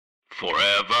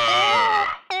Forever.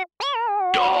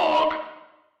 Dog.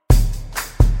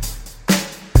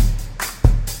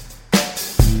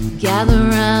 Gather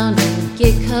round and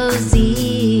get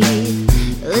cozy.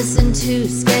 Listen to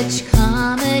sketch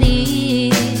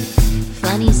comedy.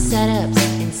 Funny setups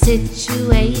and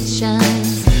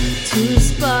situations to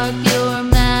spark your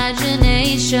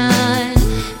imagination.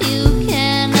 You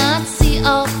cannot see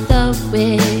all the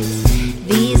wigs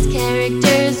these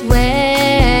characters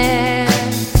wear.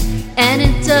 And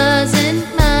it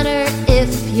doesn't matter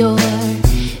if you're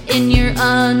in your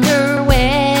underwear.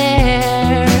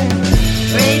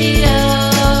 Radio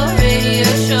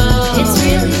show. It's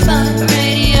really fun.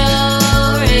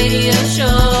 Radio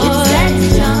show. It's Zach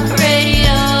and John.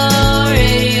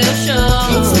 Radio show.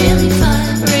 It's really fun.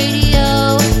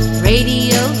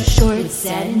 Radio short. It's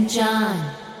Zach and John.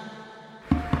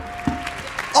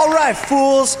 All right,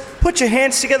 fools, put your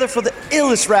hands together for the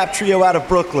illest rap trio out of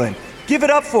Brooklyn. Give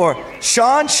it up for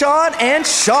Sean, and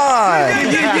Sean.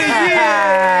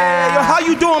 Yeah. Yo, how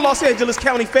you doing, Los Angeles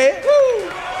County Fair? Woo.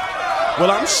 Well,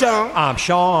 I'm Sean. I'm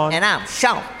Sean. And I'm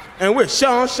Sean. And we're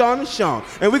Sean, and Sean.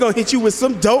 And we're going to hit you with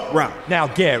some dope rhyme. Now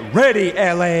get ready,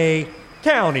 LA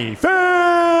County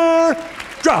Fair.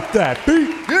 Drop that beat.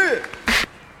 Yeah.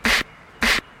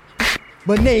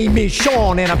 My name is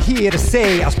Sean, and I'm here to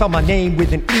say I spell my name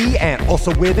with an E and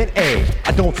also with an A.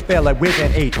 I don't spell it with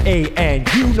an H-A, and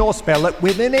you nor spell it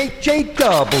with an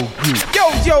H-A-W.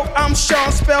 Yo, I'm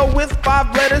Sean, spelled with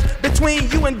 5 letters.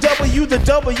 Between U and W, the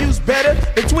W's better.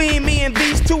 Between me and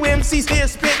these two MCs here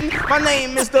spitting, my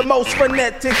name is the most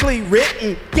phonetically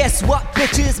written. Guess what,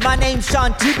 bitches? My name's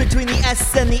Sean too. Between the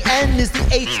S and the N is the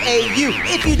H-A-U.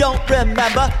 If you don't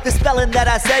remember the spelling that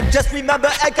I said, just remember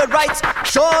Edgar Wright's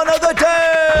Shaun of the Dead.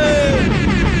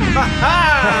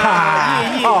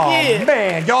 Yeah.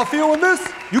 Man, y'all feeling this?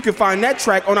 You can find that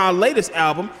track on our latest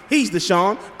album, He's the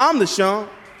Sean, I'm the Sean,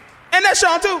 and that's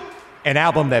Sean too. An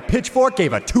album that Pitchfork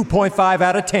gave a 2.5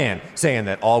 out of 10, saying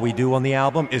that all we do on the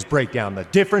album is break down the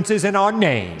differences in our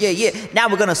names. Yeah. Now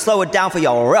we're gonna slow it down for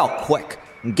y'all real quick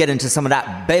and get into some of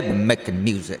that baby-making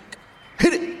music.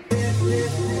 Hit it!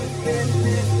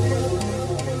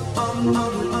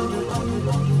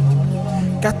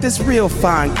 Got this real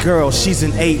fine girl, she's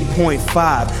an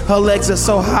 8.5. Her legs are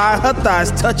so high, her thighs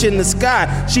touching the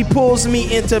sky. She pulls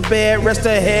me into bed, rests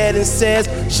her head and says,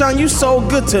 Sean, you so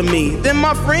good to me. Then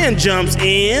my friend jumps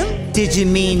in. Did you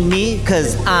mean me?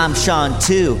 'Cause I'm Sean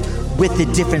too. With a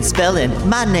different spelling,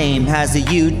 my name has a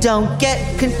U. Don't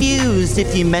get confused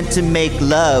if you meant to make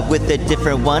love with a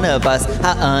different one of us.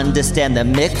 I understand the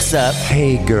mix-up.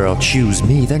 Hey girl, choose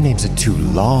me. Their names are too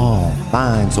long.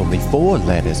 Mine's only 4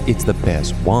 letters. It's the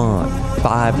best one.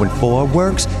 5 when 4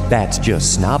 works, that's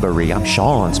just snobbery. I'm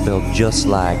Sean, spelled just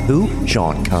like who?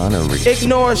 Sean Connery.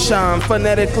 Ignore Sean,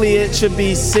 phonetically it should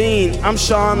be seen. I'm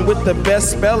Sean with the best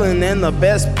spelling and the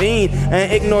best bean.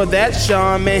 And ignore that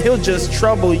Sean, man, he'll just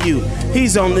trouble you.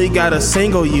 He's only got a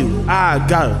single U, I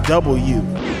got a double U.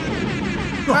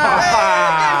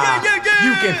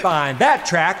 You can find that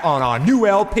track on our new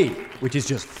LP, which is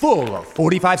just full of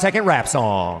 45-second rap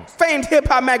songs. Famed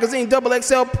hip-hop magazine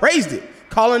XXL praised it,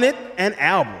 calling it an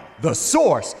album. The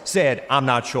Source said, I'm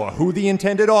not sure who the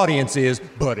intended audience is,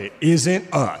 but it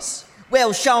isn't us.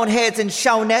 Well, Sean heads and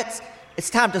Seanettes, it's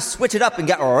time to switch it up and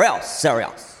get real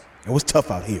serious. It was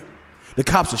tough out here. The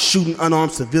cops are shooting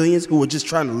unarmed civilians who were just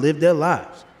trying to live their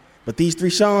lives. But these 3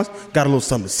 Seans got a little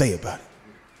something to say about it.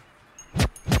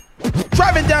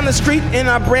 Driving down the street in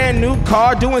a brand new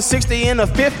car, doing 60 and a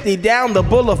 50 down the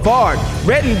boulevard.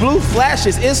 Red and blue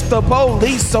flashes, it's the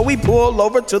police, so we pull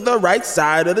over to the right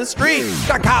side of the street.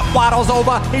 The cop waddles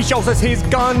over, he shows us his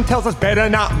gun, tells us better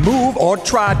not move or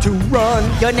try to run.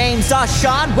 Your names are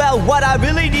Sean? Well, what I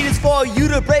really need is for you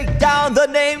to break down the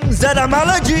names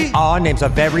etymology. Our names are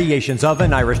variations of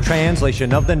an Irish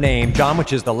translation of the name John,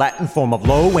 which is the Latin form of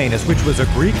Loanus, which was a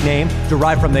Greek name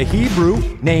derived from the Hebrew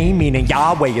name meaning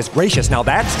Yahweh is gracious. Now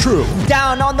that's true.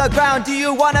 Down on the ground, do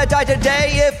you wanna die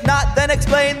today? If not, then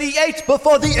explain the H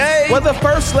before the A. Well, the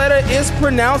first letter is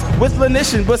pronounced with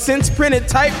lenition, but since printed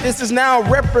type, this is now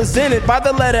represented by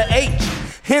the letter H.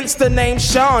 Hence the name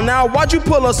Sean. Now, why'd you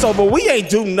pull us over? We ain't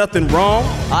do nothing wrong.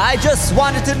 I just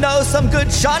wanted to know some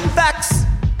good Sean facts.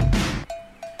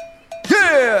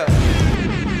 Yeah!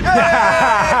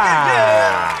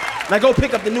 Now go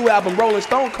pick up the new album Rolling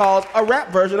Stone calls a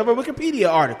rap version of a Wikipedia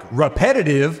article.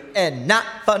 Repetitive and not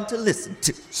fun to listen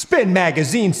to. Spin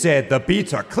Magazine said the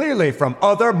beats are clearly from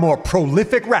other, more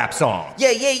prolific rap songs.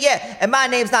 Yeah. And my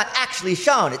name's not actually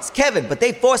Sean, it's Kevin, but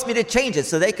they forced me to change it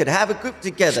so they could have a group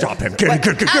together. Stop him. Get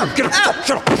him.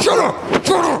 Shut up.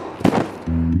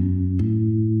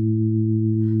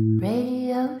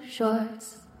 Radio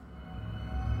Shorts.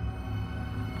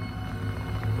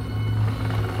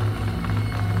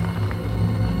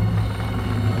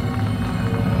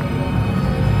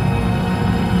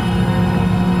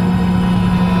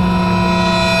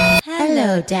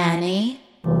 Hello, Danny.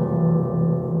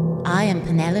 I am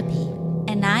Penelope.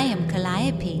 And I am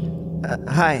Calliope.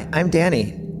 Hi, I'm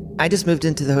Danny. I just moved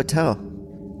into the hotel.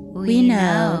 We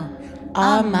know.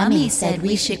 Our mummy said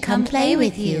we should come play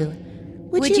with you.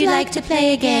 Would you like to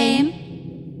play a game?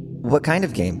 What kind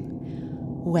of game?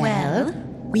 Well,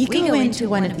 we go into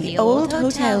one of the old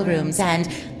hotel rooms and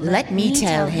let me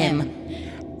tell him.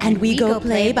 And we go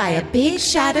play by a big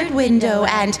shattered window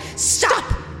and stop!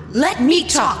 Let me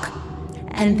talk!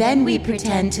 And then we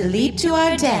pretend to leap to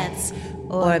our deaths.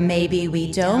 Or maybe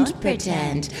we don't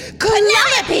pretend.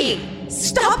 Penelope!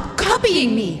 Stop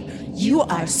copying me! You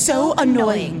are so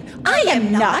annoying. I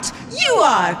am not. You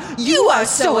are. You are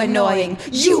so annoying.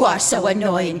 You are so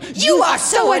annoying. You are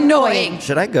so annoying.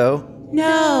 Should I go?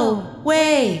 No,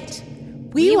 wait.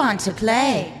 We want to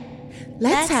play.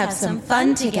 Let's have some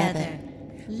fun together.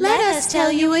 Let us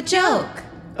tell you a joke.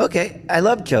 Okay, I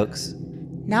love jokes.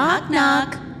 Knock,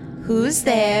 knock. Who's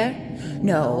there?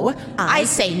 No, I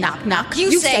say knock, knock.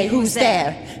 You say who's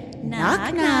there.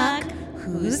 Knock, knock.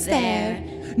 Who's there?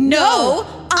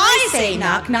 No, I say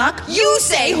knock, knock. You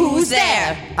say who's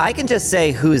there. I can just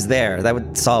say who's there. That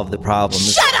would solve the problem.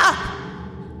 Shut up!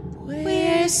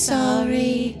 We're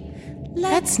sorry.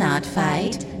 Let's not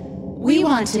fight. We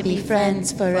want to be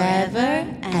friends forever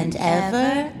and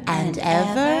ever and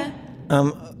ever.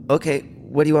 Okay,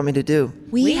 what do you want me to do?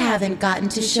 We haven't gotten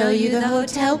to show you the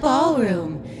hotel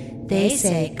ballroom. They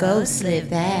say ghosts live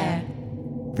there.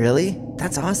 Really?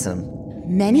 That's awesome.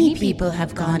 Many people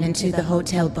have gone into the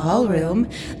hotel ballroom.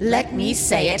 Let me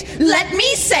say it. Let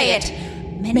me say it!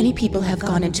 Many people have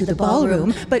gone into the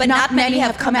ballroom, but not many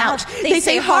have come out. They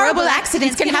say horrible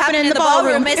accidents can happen in the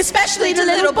ballroom, especially to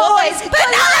little boys.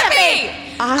 Penelope!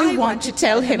 I want to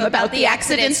tell him about the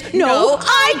accidents. No,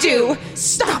 I do!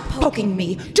 Stop poking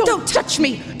me! Don't touch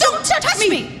me! Don't touch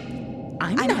me!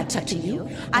 I'm not touching you.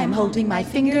 I'm holding my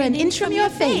finger an inch from your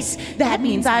face. That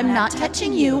means I'm not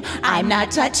touching you. I'm not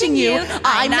touching you.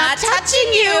 I'm not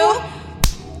touching you!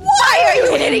 Why are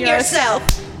you hitting yourself?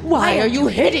 Why are you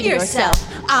hitting yourself?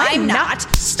 I'm not.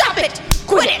 Stop it!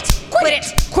 Quit it! Quit it!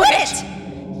 Quit it!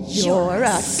 You're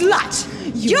a slut!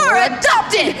 You're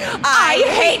adopted! I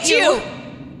hate you!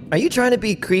 Are you trying to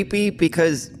be creepy?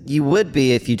 Because you would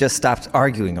be if you just stopped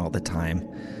arguing all the time.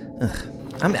 Ugh,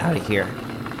 I'm out of here.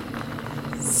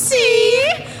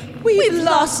 See? We've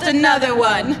lost another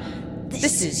one.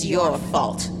 This is your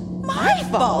fault. My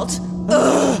fault?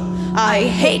 Ugh! I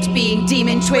hate being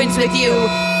demon twins with you!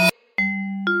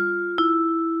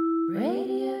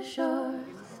 Radio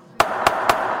Shorts.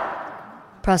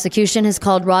 Prosecution has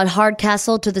called Rod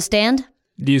Hardcastle to the stand.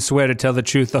 Do you swear to tell the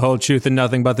truth, the whole truth, and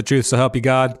nothing but the truth, so help you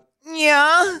God?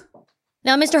 Yeah.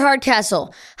 Now, Mr.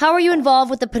 Hardcastle, how are you involved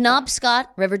with the Penobscot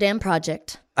River Dam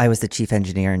project? I was the chief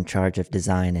engineer in charge of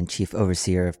design and chief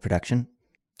overseer of production.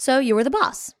 So you were the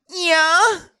boss.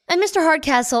 Yeah. And Mr.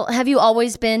 Hardcastle, have you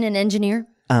always been an engineer?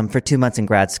 For 2 months in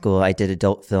grad school, I did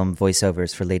adult film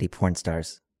voiceovers for lady porn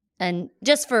stars. And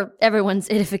just for everyone's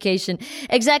edification,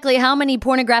 exactly how many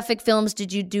pornographic films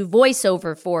did you do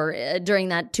voiceover for during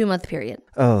that 2-month period?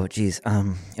 Oh, geez.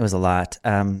 It was a lot.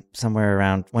 Somewhere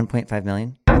around 1.5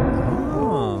 million.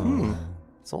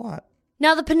 It's a lot.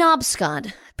 Now, the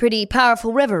Penobscot, pretty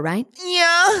powerful river, right?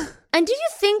 Yeah. And do you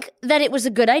think that it was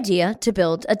a good idea to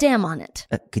build a dam on it?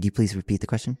 Could you please repeat the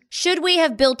question? Should we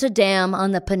have built a dam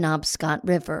on the Penobscot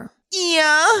River?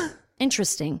 Yeah.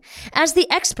 Interesting. As the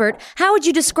expert, how would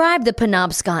you describe the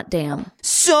Penobscot Dam?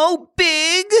 So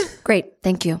big. Great,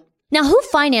 thank you. Now, who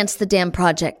financed the dam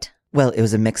project? Well, it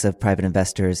was a mix of private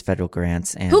investors, federal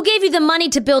grants, and... Who gave you the money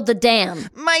to build the dam?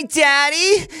 My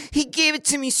daddy. He gave it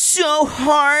to me so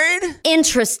hard.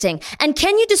 Interesting. And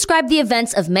can you describe the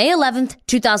events of May 11th,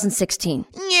 2016?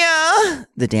 Yeah.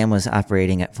 The dam was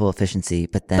operating at full efficiency,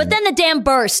 but then the dam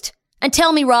burst. And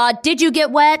tell me, Rod, did you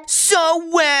get wet? So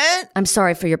wet. I'm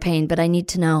sorry for your pain, but I need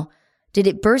to know. Did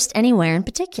it burst anywhere in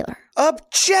particular?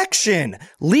 Objection!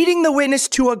 Leading the witness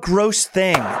to a gross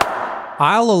thing.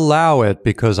 I'll allow it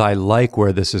because I like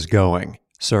where this is going.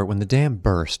 Sir, when the dam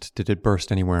burst, did it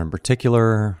burst anywhere in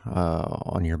particular?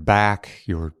 On your back,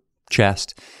 your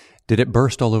chest? Did it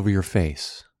burst all over your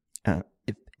face?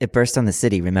 It burst on the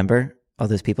city, remember? All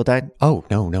those people died? Oh,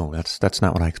 no, that's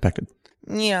not what I expected.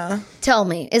 Yeah. Tell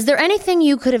me, is there anything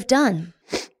you could have done?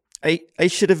 I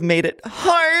should have made it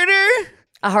harder.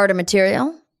 A harder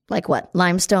material? Like what,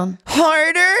 limestone?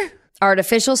 Harder?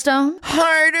 Artificial stone?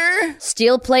 Harder.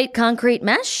 Steel plate concrete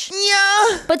mesh?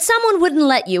 Yeah. But someone wouldn't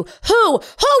let you. Who?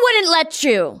 Who wouldn't let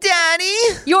you? Daddy.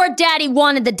 Your daddy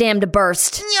wanted the dam to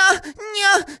burst. Yeah.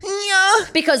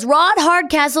 Because Rod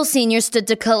Hardcastle Sr. stood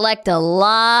to collect a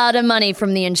lot of money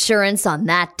from the insurance on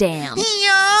that dam.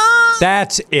 Yeah.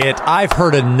 That's it. I've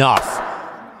heard enough.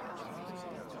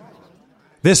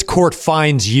 This court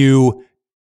finds you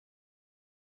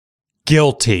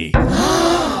guilty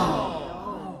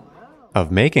Of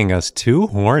making us too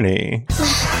horny.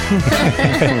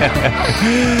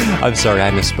 I'm sorry,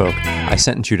 I misspoke. I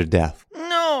sentenced you to death.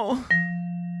 No.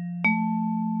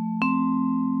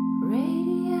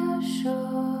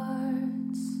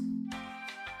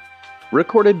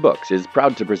 Recorded Books is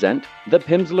proud to present the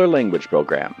Pimsleur Language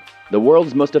Program, the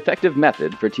world's most effective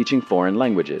method for teaching foreign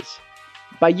languages.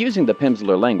 By using the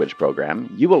Pimsleur Language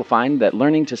Program, you will find that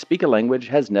learning to speak a language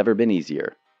has never been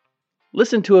easier.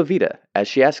 Listen to Evita as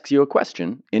she asks you a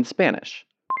question in Spanish.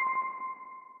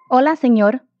 Hola,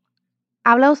 señor.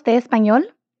 ¿Habla usted español?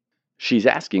 She's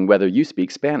asking whether you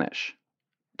speak Spanish.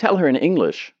 Tell her in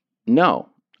English, "No,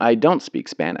 I don't speak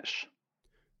Spanish."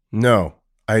 No,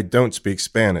 I don't speak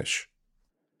Spanish.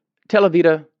 Tell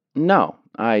Evita, "No,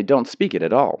 I don't speak it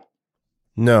at all."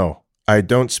 No, I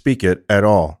don't speak it at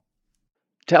all.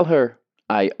 Tell her,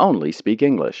 "I only speak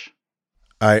English."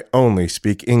 I only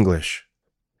speak English.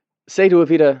 Say to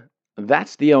Evita,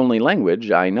 "That's the only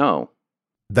language I know."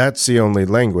 That's the only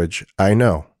language I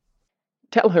know.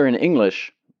 Tell her in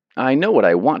English, "I know what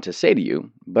I want to say to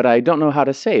you, but I don't know how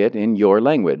to say it in your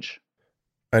language."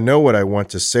 I know what I want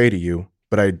to say to you,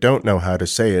 but I don't know how to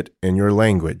say it in your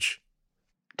language.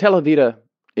 Tell Evita,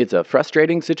 "It's a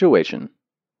frustrating situation."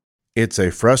 It's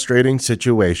a frustrating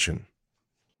situation.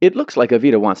 It looks like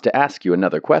Evita wants to ask you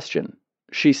another question.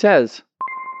 She says,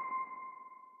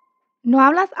 ¿No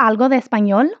hablas algo de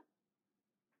español?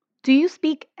 Do you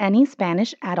speak any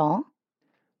Spanish at all?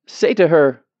 say to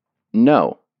her,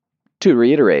 "No." To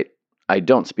reiterate, I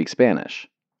don't speak Spanish.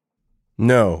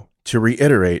 No, to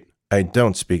reiterate, I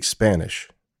don't speak Spanish.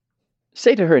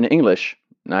 Say to her in English,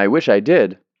 "I wish I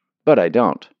did, but I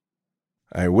don't."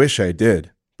 I wish I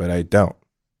did, but I don't.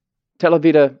 Tell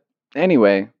Evita,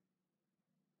 "Anyway."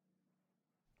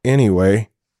 Anyway,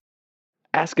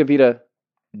 Ask Evita,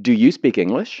 "Do you speak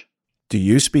English?" do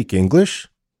you speak English?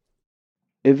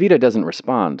 Evita doesn't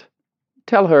respond.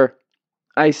 Tell her,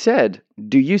 "I said,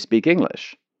 do you speak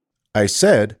English?" I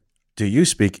said, do you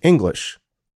speak English?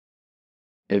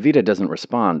 Evita doesn't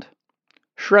respond.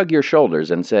 Shrug your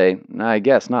shoulders and say, "I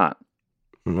guess not."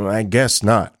 I guess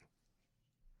not.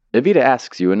 Evita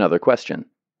asks you another question.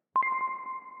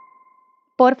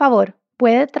 Por favor,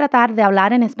 ¿puede tratar de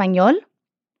hablar en español?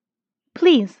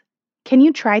 Please, can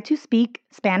you try to speak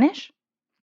Spanish?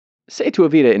 Say to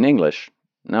Evita in English,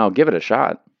 "Now give it a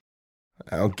shot."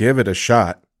 I'll give it a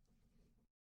shot.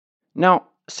 Now,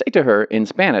 say to her in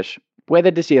Spanish,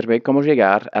 "Puede decirme cómo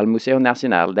llegar al Museo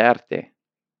Nacional de Arte?"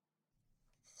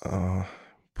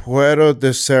 Puedo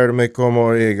decirme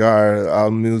cómo llegar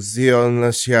al Museo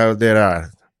Nacional de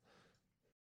Arte.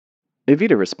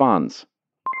 Evita responds,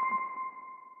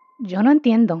 Yo no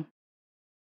entiendo.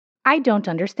 I don't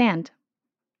understand.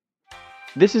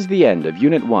 This is the end of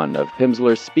Unit 1 of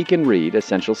Pimsleur's Speak and Read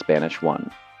Essential Spanish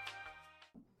 1.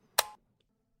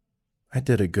 I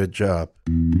did a good job.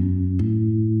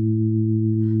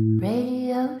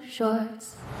 Radio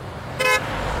Shorts.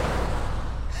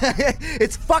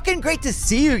 It's fucking great to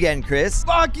see you again, Chris.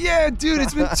 Fuck yeah, dude.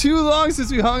 It's been too long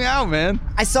since we hung out, man.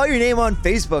 I saw your name on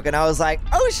Facebook and I was like,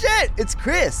 oh shit, it's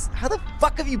Chris. How the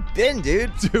fuck have you been,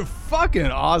 dude? Dude, fucking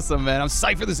awesome, man. I'm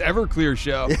psyched for this Everclear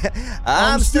show.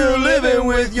 I'm still living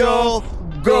with your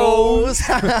ghost.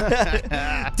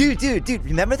 Dude,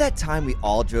 remember that time we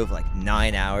all drove like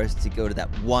 9 hours to go to that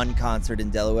one concert in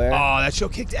Delaware? Oh, that show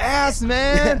kicked ass,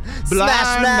 man.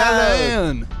 Smash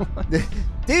Melon.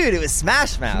 Dude, it was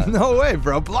Smash Mouth. No way,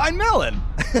 bro. Blind Melon.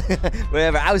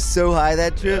 Whatever. I was so high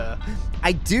that trip. Yeah.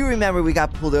 I do remember we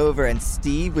got pulled over and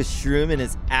Steve was shrooming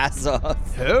his ass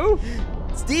off. Who?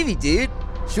 Stevie, dude.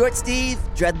 Short Steve,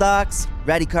 dreadlocks,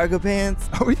 ratty cargo pants.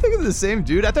 Are we thinking of the same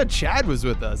dude? I thought Chad was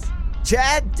with us.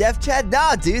 Chad? Def Chad?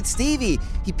 Nah, dude, Stevie.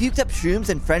 He puked up shrooms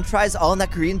and french fries all in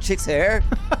that Korean chick's hair.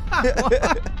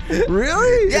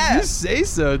 Really? Yeah. You say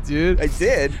so, dude. I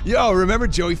did. Yo, remember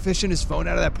Joey fishing his phone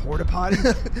out of that porta potty?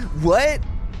 What?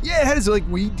 Yeah, it had his like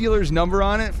weed dealer's number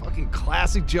on it. Fucking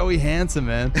classic Joey Hansen,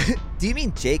 man. Do you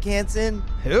mean Jake Hansen?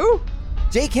 Who?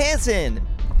 Jake Hansen.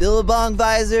 Billabong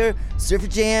visor, surfer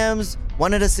jams.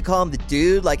 Wanted us to call him the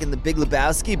dude, like in the Big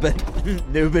Lebowski, but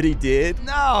nobody did.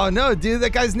 No, dude.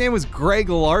 That guy's name was Greg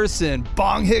Larson.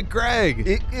 Bong hit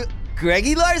Greg.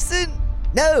 Greggy Larson?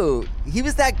 No, he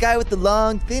was that guy with the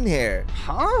long, thin hair.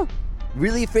 Huh?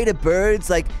 Really afraid of birds?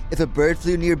 Like, if a bird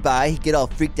flew nearby, he'd get all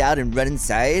freaked out and run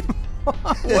inside?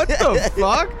 What the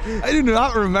fuck? I do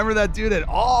not remember that dude at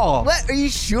all. What? Are you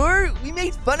sure? We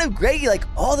made fun of Greggy like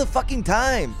all the fucking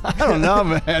time. I don't know,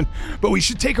 man. But we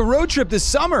should take a road trip this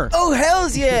summer. Oh,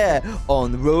 hells yeah.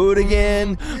 On the road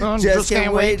again. Just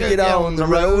can't wait to get on the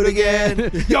road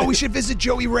again. Yo, we should visit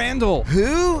Joey Randall.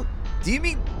 Who? Do you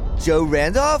mean Joe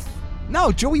Randolph?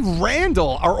 No, Joey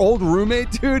Randall, our old roommate,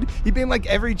 dude. He banged like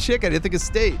every chick at Ithaca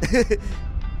State.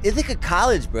 Ithaca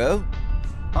College, bro.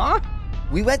 Huh?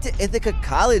 We went to Ithaca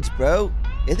College, bro.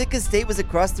 Ithaca State was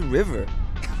across the river.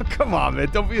 Come on, man.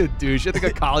 Don't be a douche.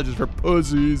 Ithaca College is for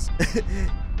pussies.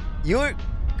 You're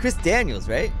Chris Daniels,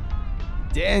 right?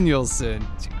 Danielson.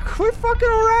 Quit fucking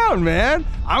around, man.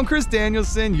 I'm Chris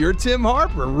Danielson. You're Tim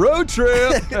Harper. Road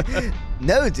trip.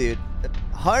 No, dude.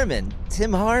 Harmon.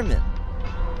 Tim Harmon.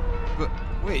 But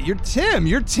wait, you're Tim.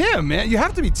 You're Tim, man. You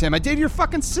have to be Tim. I dated your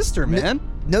fucking sister, man.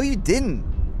 No, you didn't.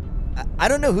 I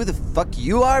don't know who the fuck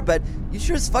you are, but you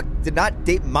sure as fuck did not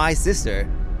date my sister.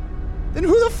 Then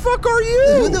who the fuck are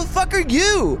you? Who the fuck are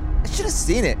you? I should have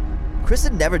seen it. Chris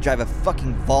would never drive a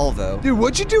fucking Volvo. Dude,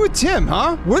 what'd you do with Tim,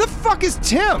 huh? Where the fuck is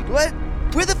Tim? What?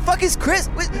 Where the fuck is Chris?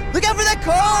 Wait, look out for that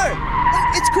car!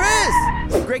 It's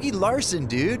Chris! Greggy Larson,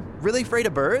 dude. Really afraid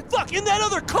of birds? Fuck, in that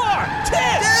other car!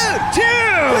 Tim! Dude!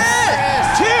 Tim! Chris!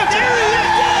 Tim! There he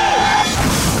is!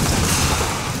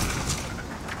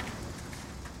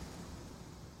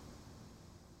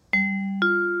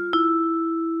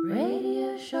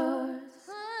 Radio Shorts.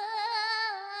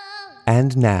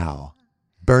 And now,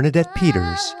 Bernadette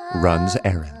Peters runs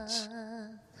errands.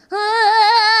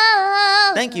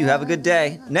 Thank you. Have a good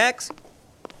day. Next.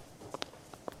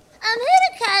 I'm here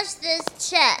to cash this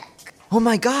check. Oh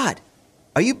my God.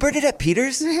 Are you Bernadette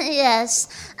Peters? Yes,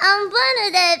 I'm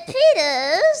Bernadette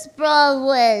Peters,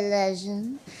 Broadway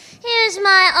legend. Here's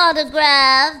my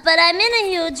autograph, but I'm in a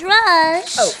huge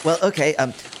rush. Oh, well, okay.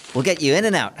 We'll get you in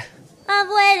and out. I've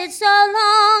waited so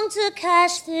long to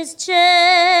cash this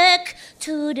check.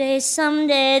 Today,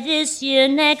 someday, this year,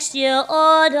 next year,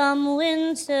 autumn,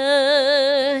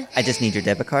 winter. I just need your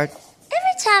debit card.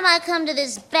 Every time I come to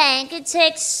this bank, it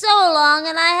takes so long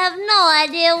and I have no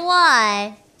idea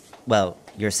why. Well,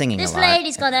 you're singing This a lot.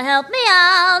 lady's gonna help me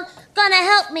out, gonna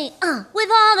help me with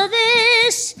all of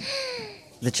this.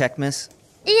 The check, miss?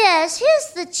 Yes,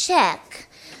 here's the check.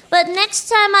 But next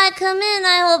time I come in,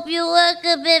 I hope you work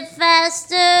a bit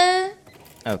faster.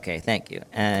 Okay, thank you.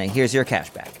 Here's your cash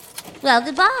back. Well,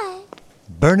 goodbye.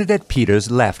 Bernadette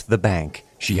Peters left the bank.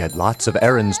 She had lots of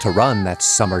errands to run that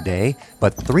summer day,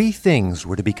 but 3 things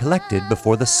were to be collected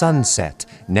before the sun set.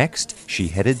 Next, she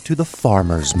headed to the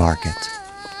farmer's market.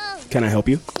 Can I help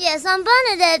you? Yes, I'm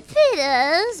Bernadette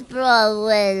Peters,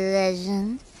 Broadway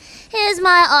legend. Here's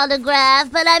my autograph,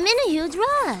 but I'm in a huge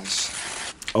rush.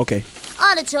 Okay.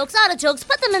 Artichokes,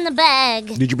 put them in the bag.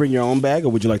 Did you bring your own bag, or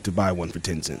would you like to buy one for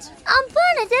 10 cents? I'm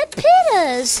Bernadette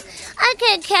Peters. I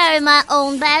can't carry my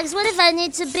own bags. What if I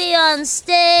need to be on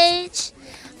stage?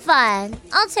 Fine,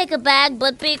 I'll take a bag,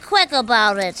 but be quick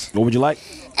about it. What would you like?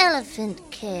 Elephant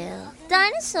kale,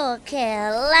 dinosaur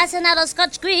kale, lacinato,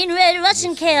 Scotch green, red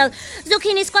Russian kale,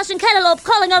 zucchini, squash, and cantaloupe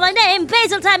calling out my name,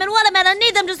 basil, thyme, and watermelon.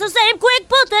 Need them just the same. Quick,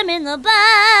 put them in the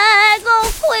bag.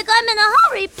 Oh, quick, I'm in a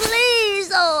hurry, please.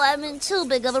 Oh, I'm in too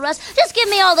big of a rush. Just give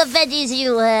me all the veggies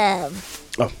you have.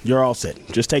 Oh, you're all set.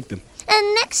 Just take them.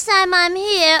 And next time I'm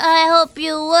here, I hope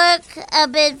you work a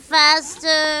bit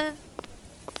faster.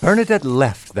 Bernadette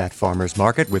left that farmer's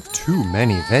market with too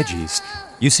many veggies.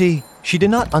 You see, she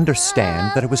did not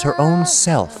understand that it was her own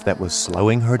self that was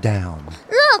slowing her down.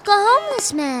 Look, a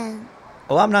homeless man.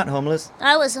 Oh, I'm not homeless.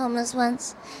 I was homeless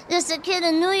once. Just a kid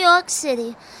in New York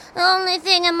City. The only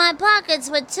thing in my pockets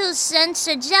were 2 cents,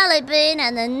 a jelly bean,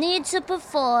 and the need to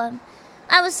perform.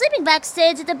 I was sleeping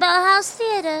backstage at the Bell House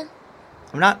Theater.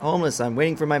 I'm not homeless. I'm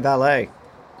waiting for my valet.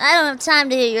 I don't have time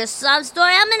to hear your sob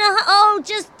story. I'm in a... Oh,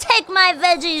 just take my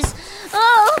veggies.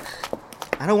 Oh!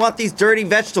 I don't want these dirty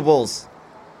vegetables.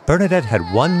 Bernadette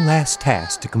had one last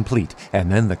task to complete,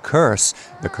 and then the curse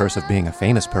of being a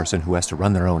famous person who has to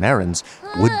run their own errands,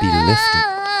 would be lifted.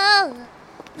 Oh,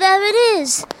 there it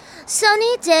is.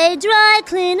 Sunny day dry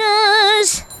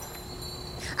cleaners.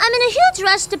 I'm in a huge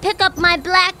rush to pick up my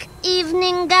black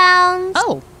evening gowns.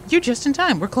 Oh, you're just in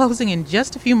time. We're closing in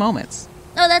just a few moments.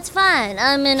 Oh, that's fine.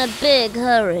 I'm in a big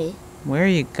hurry. Where are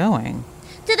you going?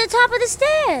 To the top of the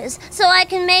stairs, so I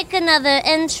can make another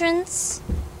entrance.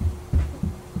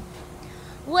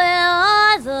 Where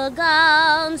are the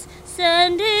gowns?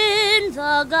 Send in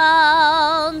the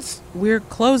gowns. We're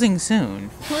closing soon.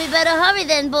 We better hurry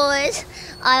then, boys.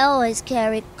 I always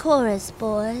carry chorus,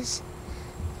 boys.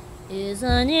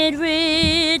 Isn't it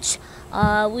rich?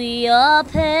 Are we a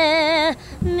pair?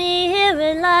 Me here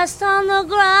at last on the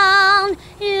ground,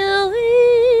 you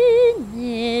in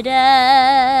midair.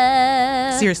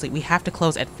 Seriously, we have to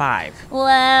close at 5.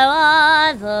 Where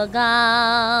are the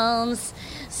gowns?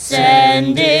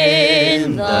 Send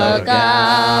in the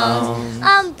gowns.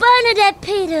 I'm Bernadette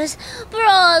Peters,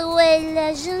 Broadway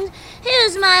legend.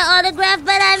 Here's my autograph,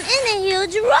 but I'm in a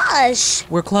huge rush.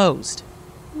 We're closed.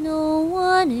 No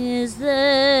one is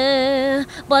there,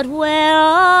 but where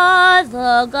are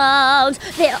the gowns?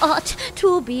 There ought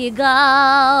to be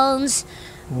gowns.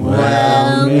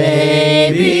 Well,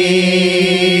 maybe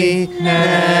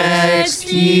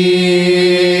next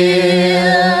year.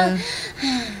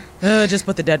 Just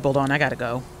put the deadbolt on. I gotta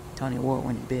go. Tony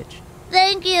Award-winning bitch.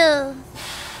 Thank you.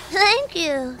 Thank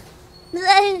you.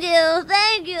 Thank you.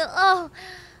 Thank you. Oh,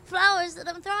 flowers that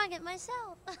I'm throwing at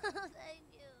myself. Thank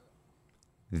you.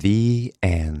 The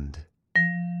end.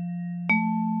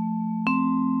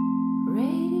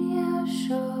 Radio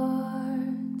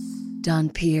Shorts. Don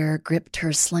Pierre gripped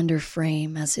her slender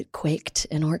frame as it quaked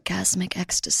in orgasmic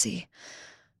ecstasy.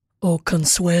 Oh,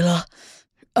 Consuela,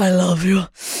 I love you,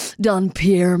 Don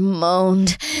Pierre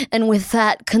moaned, and with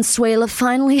that, Consuela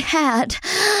finally had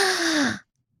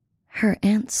her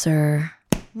answer.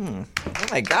 Oh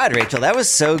my God, Rachel, that was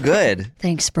so good.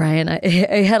 Thanks, Brian. I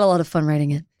had a lot of fun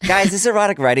writing it. Guys, this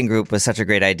erotic writing group was such a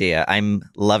great idea. I'm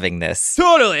loving this.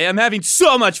 Totally, I'm having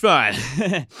so much fun.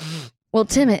 Well,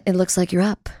 Tim, it looks like you're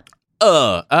up.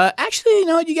 Actually, you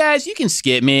know what, you guys? You can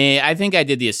skip me. I think I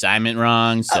did the assignment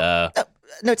wrong, so...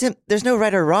 No, Tim, there's no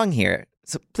right or wrong here.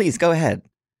 So please, go ahead.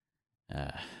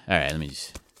 All right, let me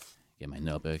just get my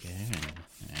notebook here.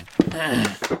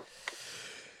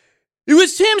 It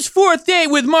was Tim's 4th date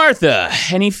with Martha,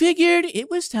 and he figured it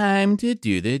was time to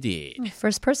do the deed.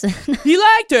 First person. He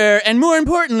liked her, and more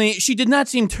importantly, she did not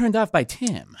seem turned off by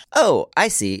Tim. Oh, I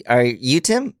see. Are you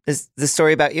Tim? Is this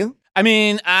story about you? I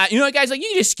mean, you know what, guys? Like, you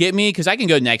can just skip me, because I can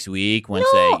go next week once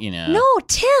No,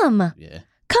 Tim. Yeah.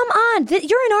 Come on.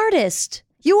 You're an artist.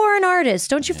 You are an artist.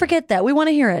 Don't you forget that. We want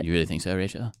to hear it. You really think so,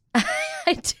 Rachel?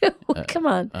 I do. Come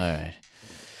on. All right.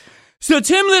 So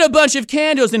Tim lit a bunch of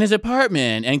candles in his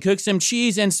apartment and cooked some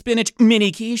cheese and spinach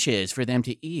mini quiches for them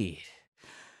to eat.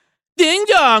 Ding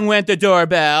dong went the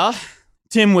doorbell.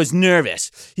 Tim was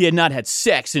nervous. He had not had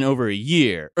sex in over a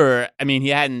year. It'd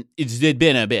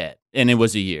been a bit, and it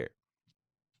was a year.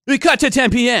 We cut to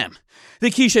 10 p.m. The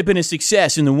quiche had been a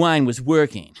success and the wine was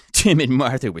working. Tim and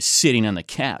Martha were sitting on the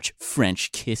couch,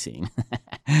 French kissing.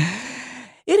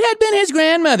 It had been his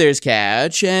grandmother's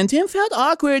couch, and Tim felt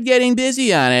awkward getting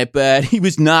busy on it, but he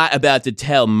was not about to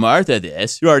tell Martha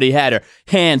this, who already had her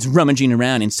hands rummaging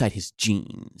around inside his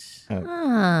jeans.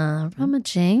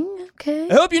 Rummaging? Okay.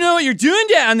 I hope you know what you're doing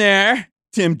down there,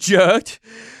 Tim joked,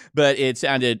 but it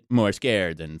sounded more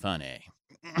scared than funny.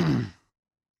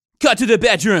 Cut to the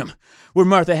bedroom, where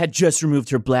Martha had just removed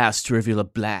her blouse to reveal a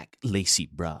black, lacy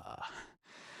bra.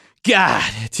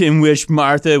 God, Tim wished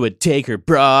Martha would take her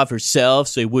bra off herself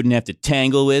so he wouldn't have to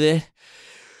tangle with it.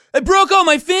 I broke all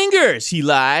my fingers, he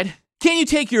lied. Can't you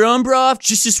take your own bra off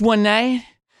just this one night?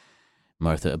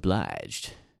 Martha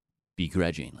obliged,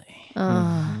 begrudgingly.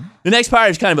 The next part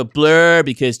is kind of a blur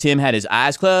because Tim had his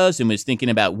eyes closed and was thinking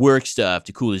about work stuff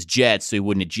to cool his jets so he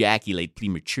wouldn't ejaculate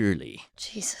prematurely.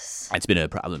 Jesus. That's been a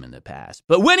problem in the past.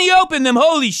 But when he opened them,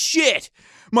 holy shit!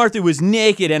 Martha was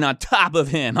naked and on top of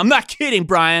him. I'm not kidding,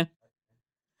 Brian.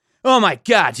 Oh my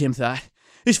God, Tim thought.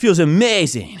 This feels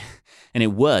amazing. And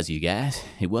it was, you guys.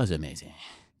 It was amazing.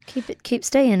 Keep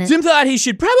staying it. Tim thought he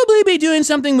should probably be doing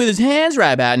something with his hands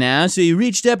right about now, so he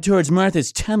reached up towards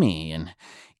Martha's tummy and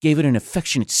gave it an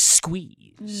affectionate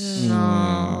squeeze.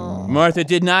 No. Martha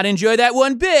did not enjoy that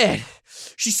one bit.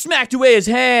 She smacked away his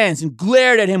hands and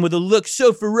glared at him with a look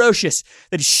so ferocious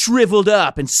that he shriveled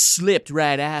up and slipped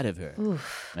right out of her.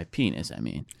 Oof. My penis, I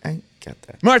mean. I get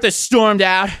that. Martha stormed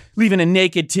out, leaving a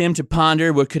naked Tim to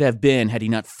ponder what could have been had he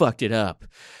not fucked it up,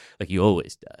 like he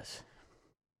always does.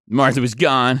 Martha was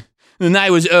gone. The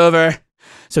night was over.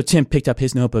 So Tim picked up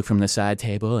his notebook from the side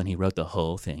table and he wrote the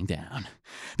whole thing down.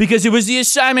 Because it was the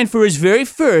assignment for his very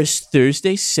first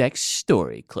Thursday Sex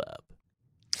Story Club.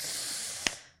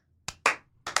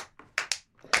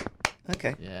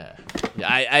 Okay. Yeah.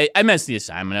 I messed the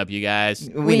assignment up, you guys.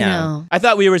 We know. I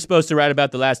thought we were supposed to write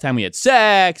about the last time we had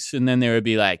sex, and then there would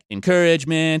be like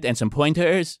encouragement and some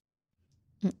pointers.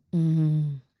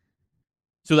 Mm-hmm.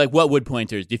 So like what would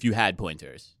pointers, if you had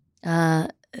pointers?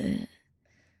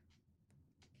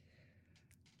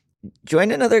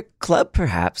 Join another club,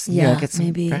 perhaps. Yeah, get some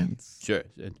maybe. friends. Sure.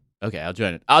 Okay, I'll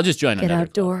join it. I'll just join Get another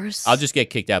outdoors. club. I'll just get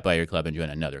kicked out by your club and join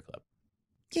another club.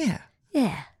 Yeah.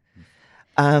 Yeah.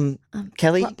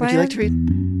 Kelly, what, would you like to read?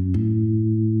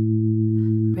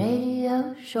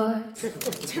 Radio Shorts. The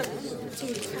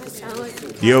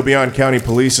Obion County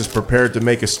Police is prepared to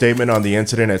make a statement on the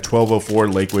incident at 1204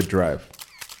 Lakewood Drive.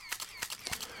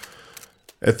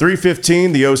 At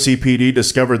 3:15, the OCPD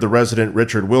discovered the resident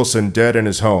Richard Wilson dead in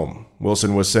his home.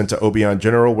 Wilson was sent to Obion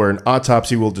General, where an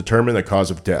autopsy will determine the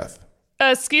cause of death.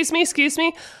 Excuse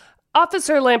me.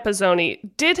 Officer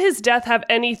Lampazzoni, did his death have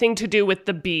anything to do with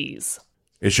the bees?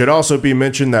 It should also be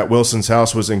mentioned that Wilson's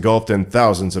house was engulfed in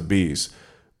thousands of bees.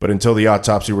 But until the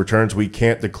autopsy returns, we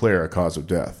can't declare a cause of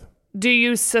death. Do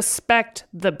you suspect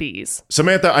the bees?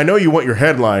 Samantha, I know you want your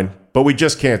headline, but we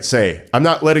just can't say. I'm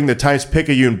not letting the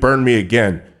Times-Picayune burn me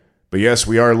again. But yes,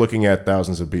 we are looking at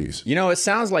thousands of bees. You know, it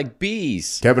sounds like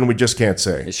bees. Kevin, we just can't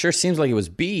say. It sure seems like it was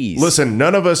bees. Listen,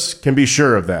 none of us can be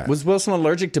sure of that. Was Wilson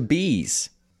allergic to bees?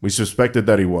 We suspected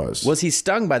that he was. Was he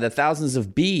stung by the thousands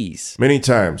of bees? Many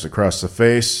times across the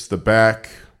face, the back,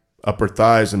 upper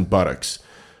thighs, and buttocks.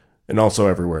 And also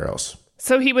everywhere else.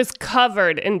 So he was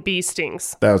covered in bee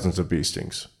stings. Thousands of bee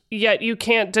stings. Yet you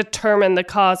can't determine the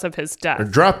cause of his death. Or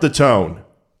drop the tone.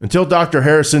 Until Dr.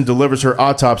 Harrison delivers her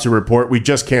autopsy report, we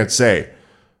just can't say.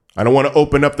 I don't want to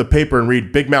open up the paper and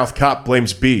read Big Mouth Cop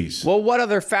blames bees. Well, what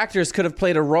other factors could have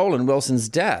played a role in Wilson's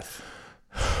death?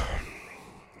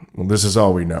 Well, this is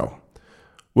all we know.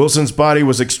 Wilson's body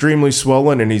was extremely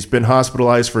swollen and he's been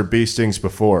hospitalized for bee stings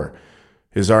before.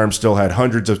 His arm still had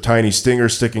hundreds of tiny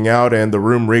stingers sticking out, and the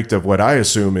room reeked of what I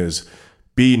assume is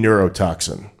bee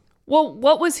neurotoxin. Well,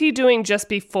 what was he doing just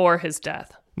before his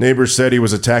death? Neighbors said he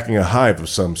was attacking a hive of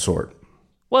some sort.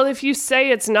 Well, if you say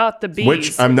it's not the bees...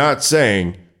 Which I'm not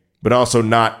saying, but also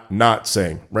not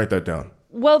saying. Write that down.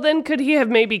 Well, then could he have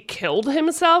maybe killed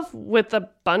himself with a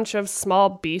bunch of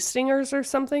small bee stingers or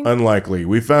something? Unlikely.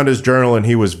 We found his journal and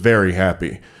he was very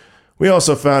happy. We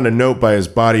also found a note by his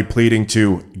body pleading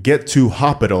to get to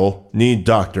hospital, need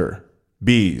doctor.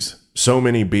 Bees. So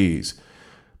many bees.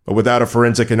 But without a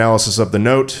forensic analysis of the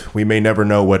note, we may never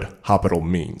know what hospital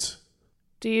means.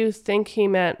 Do you think he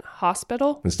meant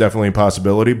hospital? It's definitely a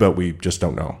possibility, but we just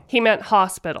don't know. He meant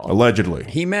hospital. Allegedly.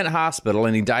 He meant hospital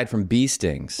and he died from bee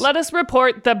stings. Let us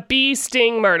report the bee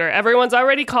sting murder. Everyone's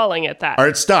already calling it that. All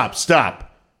right, stop.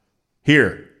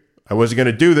 Here. I wasn't going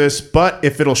to do this, but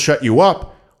if it'll shut you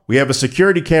up, we have a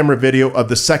security camera video of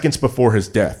the seconds before his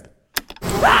death.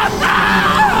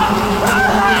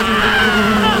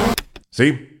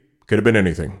 See? Could have been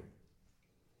anything.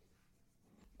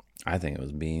 I think it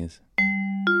was bees.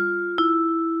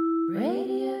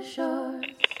 Radio Shorts.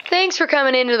 Thanks for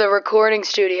coming into the recording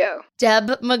studio. Deb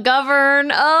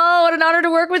McGovern. Oh, what an honor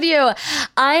to work with you.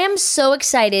 I am so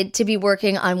excited to be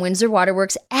working on Windsor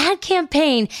Waterworks' ad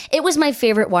campaign. It was my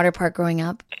favorite water park growing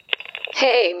up.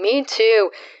 Hey, me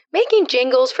too. Making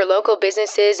jingles for local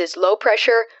businesses is low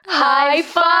pressure, high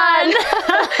fun.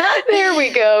 There we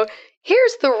go.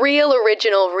 Here's the real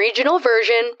original regional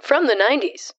version from the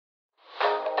 90s.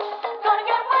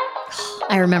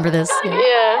 I remember this.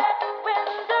 Yeah.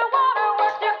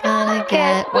 Gonna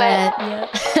get wet. Yeah.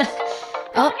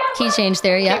 Oh, key change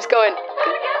there, yeah. Keeps going.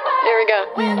 There we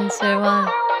go. Windsor Water.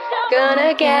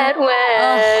 Gonna get wet.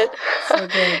 Oh, so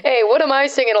good. Hey, what am I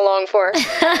singing along for?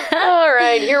 All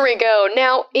right, here we go.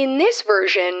 Now, in this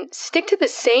version, stick to the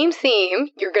same theme.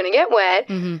 You're gonna get wet,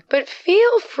 but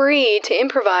feel free to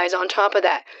improvise on top of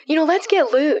that. You know, let's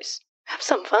get loose. Have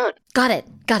some fun. Got it.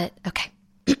 Okay.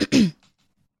 It's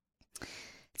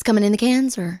coming in the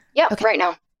cans, or? Yep, okay. Right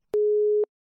now.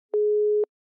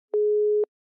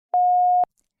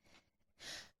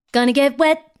 Gonna get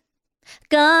wet.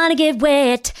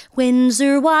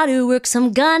 Windsor Waterworks,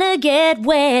 I'm gonna get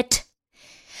wet.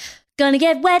 Gonna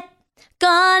get wet.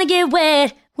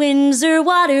 Windsor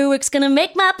Waterworks, gonna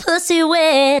make my pussy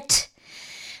wet.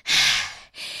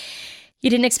 You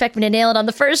didn't expect me to nail it on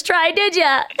the first try, did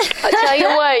ya? I'll tell you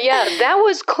what, yeah, that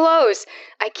was close.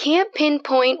 I can't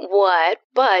pinpoint what,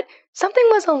 but something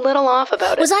was a little off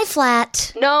about it. Was I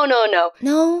flat? No.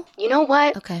 No? You know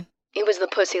what? Okay. It was the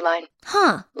pussy line.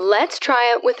 Huh. Let's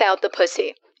try it without the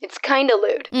pussy. It's kinda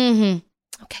lewd.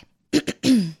 Okay.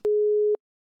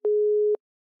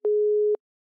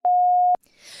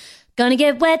 Gonna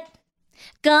get wet.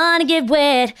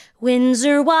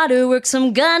 Windsor Waterworks,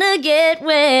 I'm gonna get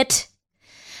wet.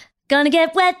 Gonna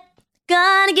get wet.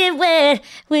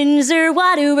 Windsor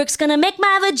Waterworks, gonna make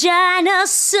my vagina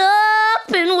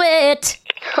sopping wet.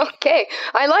 Okay,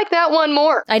 I like that one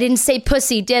more. I didn't say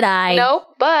pussy, did I? No,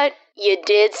 but you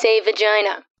did say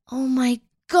vagina. Oh my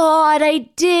God, I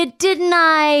did, didn't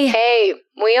I? Hey,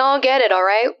 we all get it, all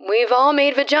right? We've all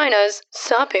made vaginas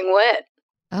sopping wet.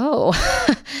 Oh,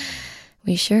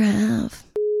 we sure have.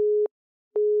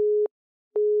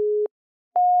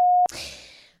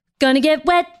 Gonna get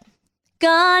wet,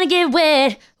 gonna get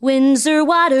wet. Windsor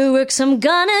Waterworks, I'm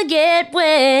gonna get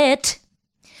wet.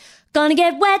 Gonna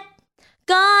get wet,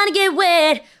 gonna get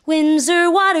wet. Windsor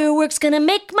Waterworks, gonna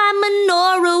make my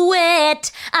menorah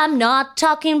wet. I'm not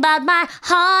talking about my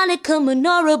Hanukkah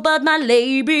menorah, but my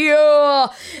labia.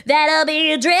 That'll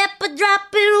be a dropping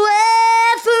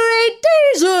wet for 8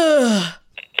 days.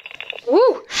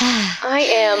 Woo! I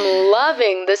am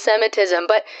loving the Semitism,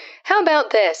 but how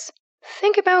about this?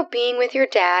 Think about being with your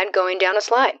dad going down a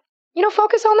slide.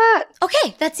 Focus on that.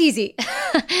 Okay, that's easy.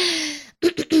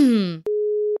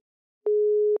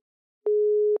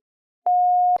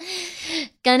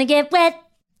 Gonna get wet,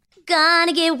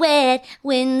 gonna get wet.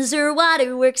 Windsor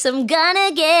Waterworks, I'm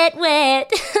gonna get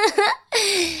wet.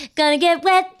 Gonna get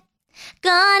wet,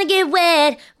 gonna get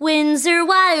wet. Windsor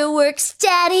Waterworks,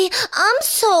 Daddy, I'm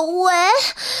so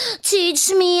wet. Teach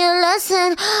me a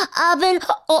lesson. I've been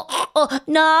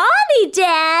naughty,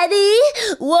 Daddy.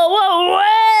 Whoa,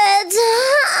 wet.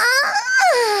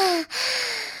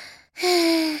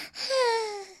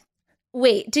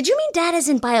 Wait, did you mean dad as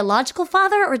in biological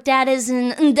father or dad as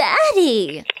in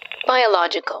daddy?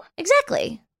 Biological.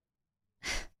 Exactly.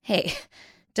 Hey,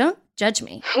 don't judge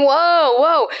me.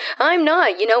 Whoa, I'm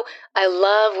not. I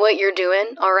love what you're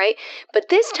doing, all right? But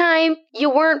this time, you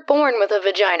weren't born with a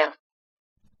vagina.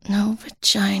 No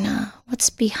vagina. What's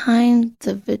behind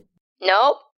the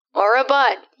Nope. Or a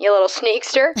butt, you little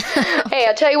sneakster. Hey,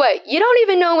 I'll tell you what, you don't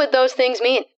even know what those things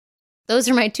mean. Those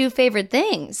are my 2 favorite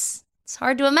things. It's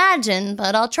hard to imagine,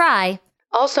 but I'll try.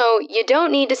 Also, you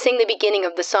don't need to sing the beginning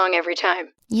of the song every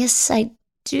time. Yes, I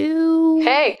do.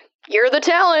 Hey, you're the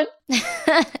talent.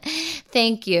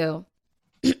 Thank you.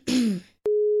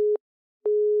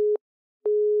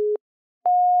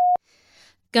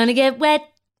 Gonna get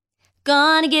wet,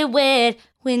 gonna get wet.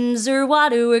 Windsor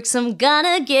Waterworks, I'm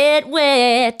gonna get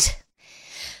wet.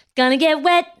 Gonna get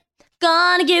wet,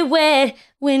 gonna get wet.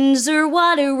 Windsor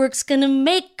Waterworks, gonna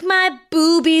make my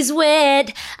boobies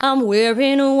wet. I'm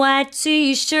wearing a white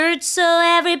t-shirt so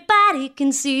everybody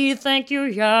can see. Thank you,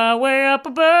 Yahweh up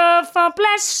above, for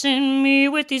blessing me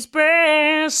with these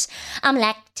breasts. I'm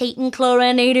lactating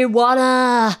chlorinated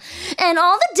water, and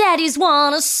all the daddies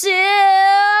wanna sip.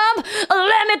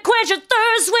 Let me quench your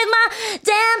thirst with my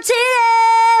damn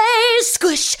titties.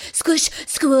 Squish, squish,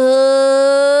 squish.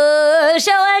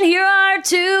 Oh, and here are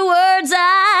 2 words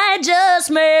I just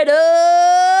made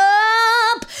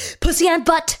up. Pussy and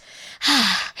butt.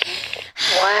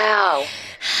 Wow.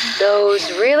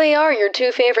 Those really are your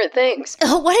 2 favorite things.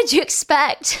 What did you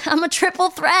expect? I'm a triple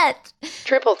threat.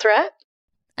 Triple threat?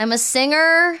 I'm a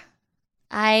singer.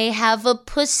 I have a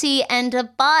pussy and a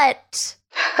butt.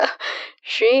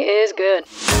 She is good.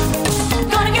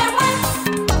 Gonna get wet.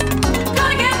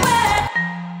 Gonna get wet.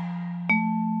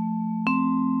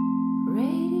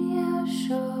 Radio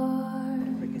Shore.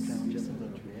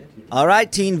 All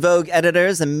right, Teen Vogue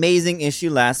editors, amazing issue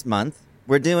last month.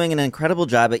 We're doing an incredible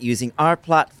job at using our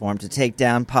platform to take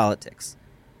down politics.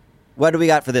 What do we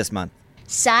got for this month?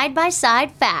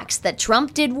 Side-by-side facts that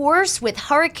Trump did worse with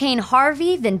Hurricane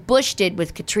Harvey than Bush did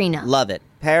with Katrina. Love it.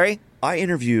 Perry? I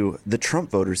interview the Trump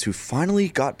voters who finally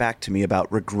got back to me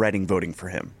about regretting voting for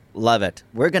him. Love it.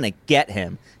 We're going to get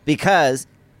him because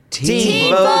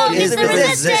Teen Vogue is the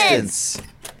resistance.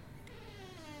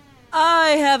 I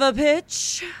have a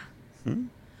pitch.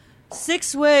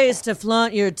 6 ways to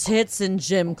flaunt your tits in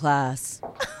gym class.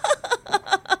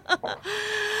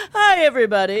 Hi,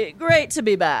 everybody. Great to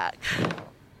be back.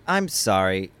 I'm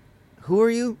sorry. Who are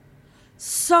you?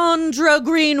 Sandra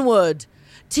Greenwood,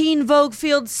 Teen Vogue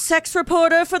field sex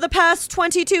reporter for the past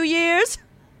 22 years.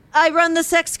 I run the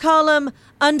sex column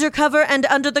Undercover and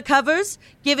Under the Covers,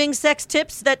 giving sex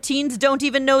tips that teens don't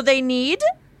even know they need.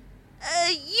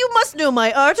 You must know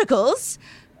my articles.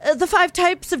 The 5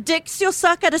 types of dicks you'll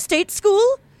suck at a state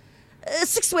school.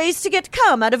 6 ways to get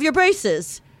cum out of your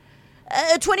braces.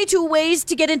 22 ways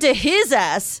to get into his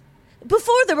ass.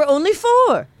 Before there were only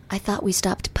 4. I thought we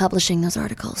stopped publishing those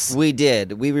articles. We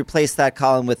did. We replaced that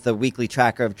column with the weekly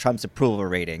tracker of Trump's approval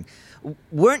rating.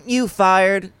 Weren't you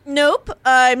fired? Nope.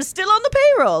 I'm still on the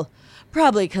payroll.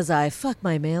 Probably because I fuck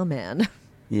my mailman.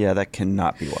 Yeah, that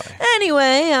cannot be why.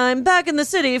 Anyway, I'm back in the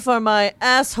city for my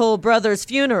asshole brother's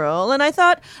funeral, and I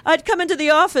thought I'd come into the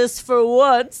office for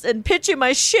once and pitch you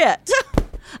my shit.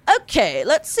 Okay,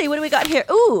 let's see. What do we got here?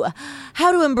 Ooh,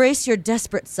 how to embrace your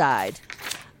desperate side.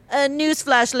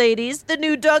 Newsflash, ladies. The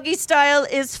new doggy style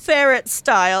is ferret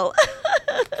style.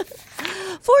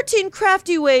 14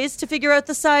 crafty ways to figure out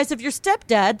the size of your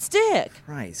stepdad's dick.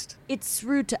 Christ. It's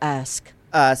rude to ask.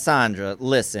 Sandra,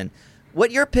 listen.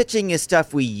 What you're pitching is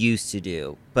stuff we used to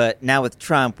do, but now with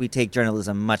Trump, we take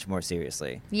journalism much more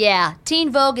seriously. Yeah,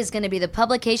 Teen Vogue is going to be the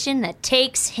publication that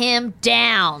takes him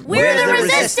down. We're the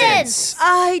resistance!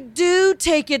 I do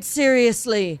take it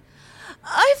seriously.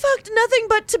 I fucked nothing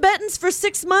but Tibetans for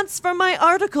 6 months for my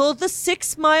article, The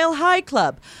 6 Mile High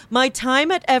Club. My time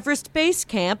at Everest Base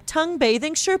Camp,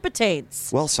 tongue-bathing Sherpa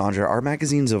taints. Well, Sandra, our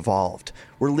magazine's evolved.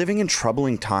 We're living in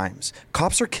troubling times.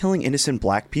 Cops are killing innocent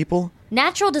black people.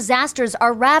 Natural disasters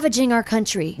are ravaging our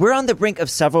country. We're on the brink of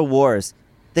several wars.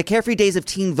 The carefree days of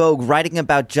Teen Vogue writing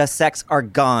about just sex are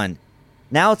gone.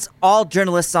 Now it's all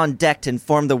journalists on deck to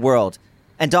inform the world.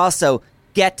 And also,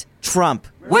 get Trump.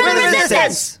 We're the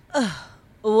resistance!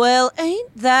 Well,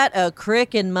 ain't that a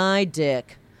crick in my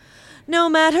dick? No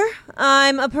matter,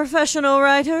 I'm a professional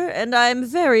writer, and I'm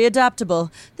very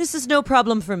adaptable. This is no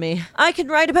problem for me. I can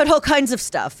write about all kinds of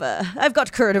stuff. I've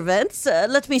got current events.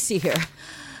 Let me see here.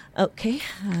 Okay,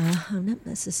 no,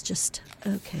 this is just...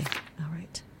 Okay, all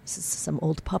right. This is some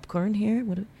old popcorn here.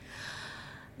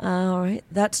 All right,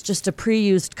 that's just a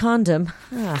pre-used condom.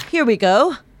 Here we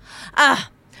go.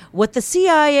 What the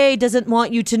CIA doesn't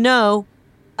want you to know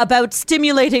about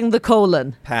stimulating the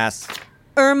colon. Pass.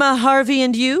 Irma, Harvey,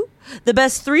 and you? The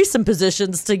best threesome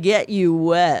positions to get you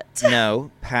wet. No.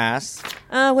 Pass.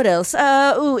 What else?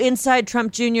 Inside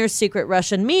Trump Jr.'s secret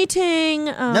Russian meeting.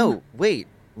 No, wait.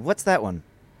 What's that one?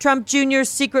 Trump Jr.'s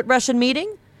secret Russian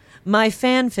meeting? My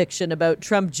fan fiction about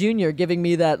Trump Jr. giving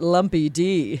me that lumpy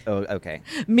D. Oh, okay.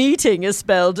 Meeting is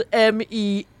spelled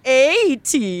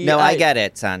M-E-A-T. No, I get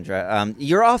it, Sandra.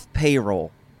 You're off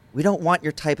payroll. We don't want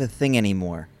your type of thing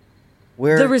anymore.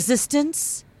 The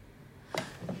resistance?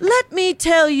 Let me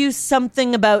tell you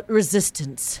something about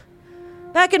resistance.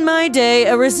 Back in my day,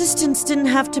 a resistance didn't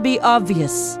have to be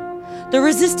obvious. The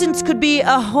resistance could be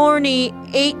a horny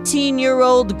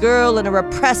 18-year-old girl in a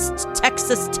repressed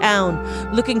Texas town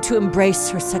looking to embrace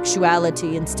her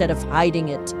sexuality instead of hiding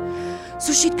it.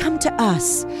 So she'd come to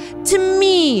us, to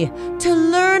me, to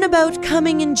learn about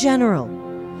coming in general.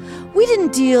 We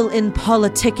didn't deal in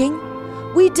politicking.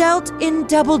 We dealt in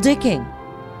double-dicking.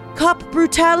 Cop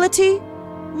brutality?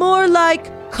 More like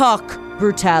cock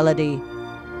brutality.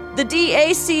 The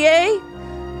DACA?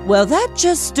 Well, that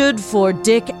just stood for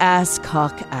dick ass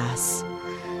cock ass.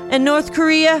 And North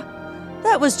Korea?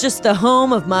 That was just the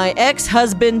home of my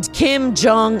ex-husband Kim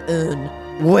Jong-un.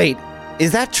 Wait,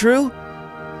 is that true?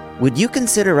 Would you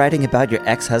consider writing about your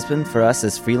ex-husband for us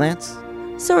as freelance?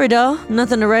 Sorry, doll,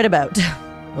 nothing to write about.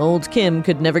 Old Kim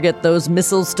could never get those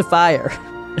missiles to fire.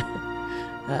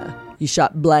 He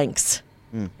shot blanks.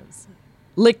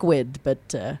 Liquid,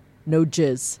 but no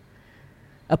jizz.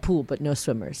 A pool, but no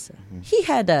swimmers. He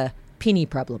had peenie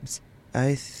problems.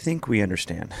 I think we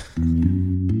understand.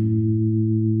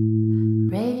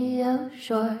 Radio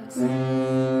Shorts.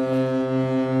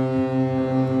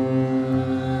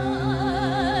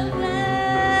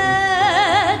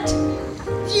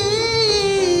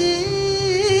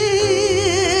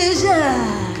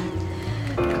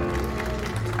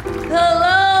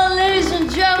 Hello, ladies and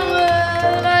gentlemen.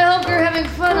 I hope you're having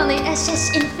fun on the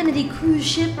SS Infinity cruise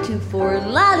ship to Fort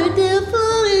Lauderdale,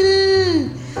 Florida.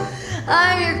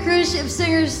 I'm your cruise ship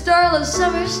singer, Starla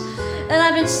Summers, and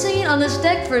I've been singing on this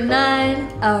deck for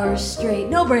 9 hours straight,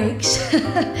 no breaks.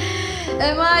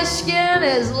 And my skin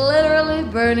is literally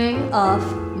burning off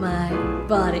my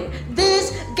body.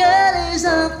 This girl is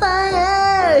on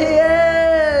fire,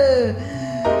 yeah.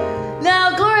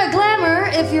 Now, Gloria Glamour,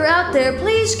 if you're out there,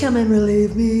 please come and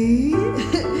relieve me.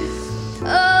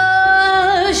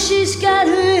 Oh, she's got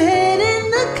her head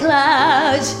in the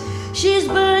clouds. She's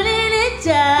burning it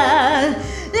down.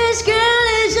 This girl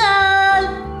is on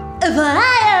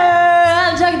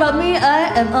fire. I'm talking about me.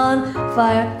 I am on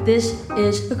fire. This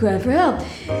is a cry for help.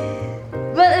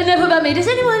 But enough about me. Does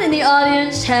anyone in the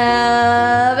audience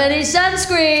have any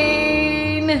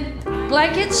sunscreen?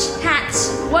 Blankets?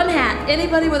 Hats? One hat.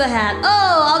 Anybody with a hat?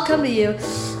 Oh, I'll come to you.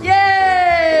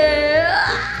 Yay!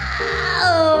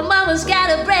 Oh, Mama's got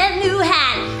a brand new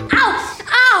hat. Ow!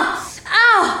 Ow!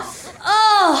 Ow!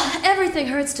 Oh, everything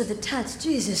hurts to the touch.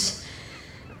 Jesus.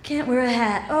 Can't wear a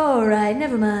hat. All right,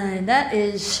 never mind. That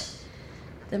is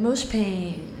the most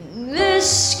pain.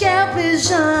 This scalp is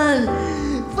on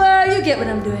fire. You get what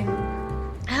I'm doing.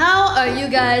 How are you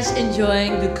guys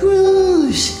enjoying the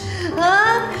cruise?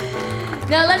 Huh?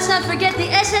 Now, let's not forget the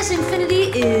SS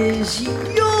Infinity is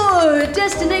your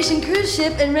destination cruise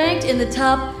ship and ranked in the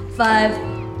top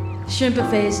 5 shrimp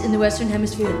buffets in the Western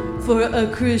Hemisphere for a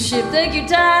cruise ship. Thank you,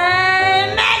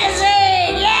 Time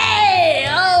Magazine! Yay!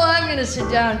 Oh, I'm gonna sit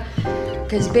down.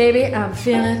 Cause baby, I'm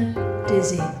feeling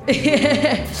dizzy.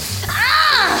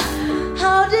 Ah!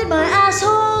 How did my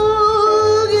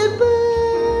asshole get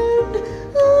burned?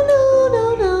 Oh, no.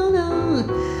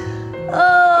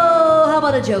 Oh, how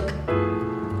about a joke?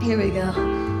 Here we go.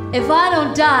 If I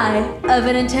don't die of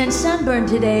an intense sunburn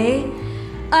today,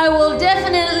 I will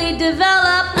definitely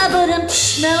develop a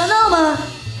melanoma.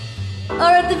 Or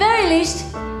at the very least,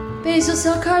 basal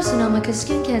cell carcinoma, because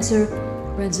skin cancer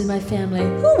runs in my family.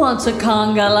 Who wants a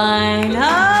conga line?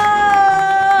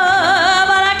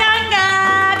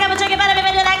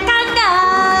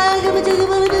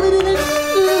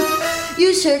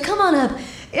 You, sir, come on up.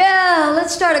 Yeah,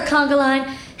 let's start a conga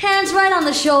line. Hands right on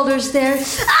the shoulders there.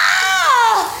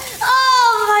 Ah!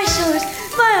 Oh, my shoulders,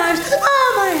 my arms,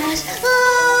 oh, my ass. Oh,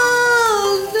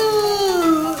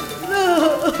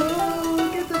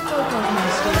 no. Get the fuck off my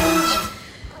stage.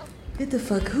 Get the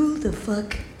fuck, who the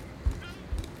fuck?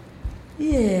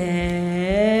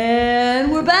 Yeah,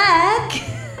 and we're back.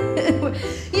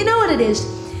 You know what it is?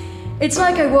 It's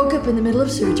like I woke up in the middle of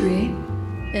surgery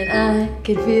and I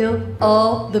can feel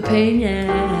all the pain,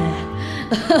 yeah.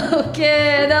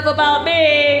 Okay, enough about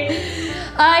me.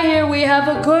 I hear we have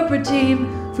a corporate team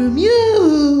from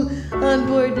you on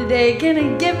board today. Can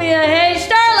you give me a hey,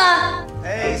 Starla?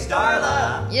 Hey,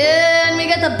 Starla. Yeah, and we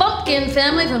got the Bumpkin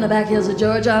family from the back hills of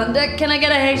Georgia on deck. Can I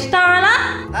get a hey,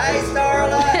 Starla? Hey,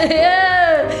 Starla.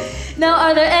 Yeah. Now,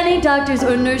 are there any doctors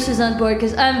or nurses on board?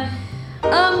 Because I'm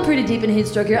pretty deep in heat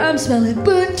stroke here. I'm smelling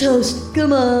burnt toast.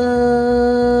 Come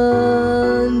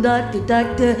on,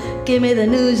 doctor, give me the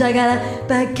news. I got a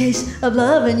bad case of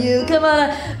loving you. Come on,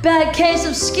 a bad case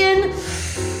of skin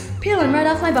peeling right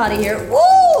off my body here.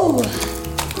 Woo!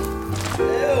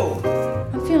 Ew.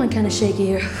 I'm feeling kind of shaky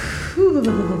here. I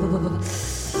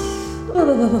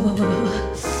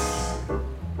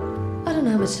don't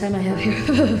know how much time I have here.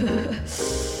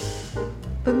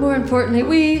 But more importantly,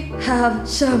 we have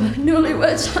some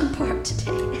newlyweds on board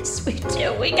today. Yes, we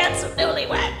do. We got some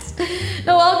newlyweds.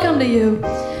 No, I'll come to you.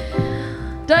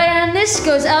 Diane, this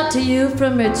goes out to you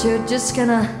from Richard. Just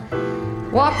gonna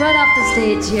walk right off the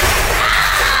stage here.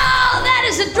 Oh, that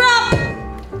is a drop!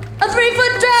 A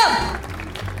 3-foot drop!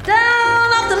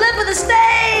 Down off the lip of the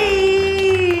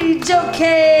stage!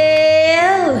 Okay,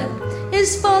 L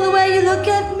is for the way you look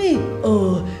at me.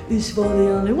 O is for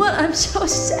the only one. I'm so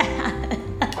sad.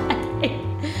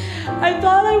 I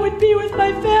thought I would be with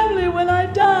my family when I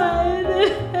died.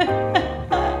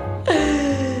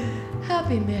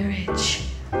 Happy marriage.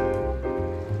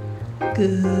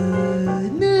 Good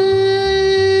night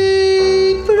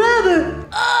forever.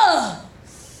 Oh!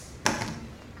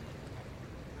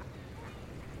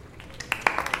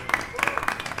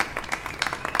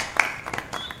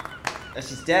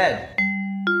 She's dead.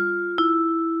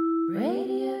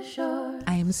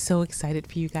 I am so excited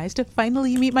for you guys to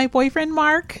finally meet my boyfriend,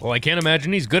 Mark. Well, I can't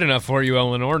imagine he's good enough for you,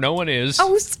 Eleanor. No one is.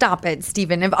 Oh, stop it,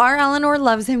 Stephen. If our Eleanor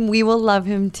loves him, we will love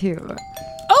him too.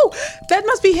 Oh, that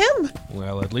must be him.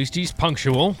 Well, at least he's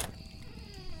punctual.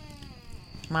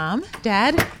 Mom,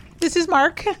 Dad, this is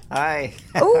Mark. Hi.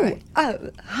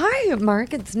 Hi,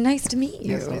 Mark. It's nice to meet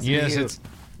you. Yes, it's...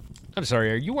 I'm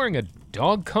sorry, are you wearing a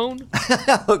dog cone?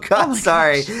 Oh, God,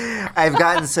 sorry. I've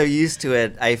gotten so used to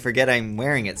it, I forget I'm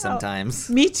wearing it sometimes.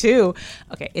 Me too.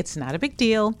 Okay, it's not a big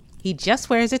deal. He just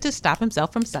wears it to stop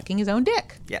himself from sucking his own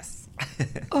dick. Yes.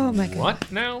 Oh, my God.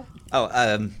 What now?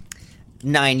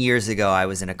 9 years ago, I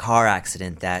was in a car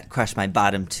accident that crushed my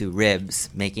bottom 2 ribs,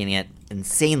 making it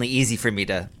insanely easy for me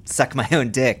to suck my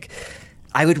own dick.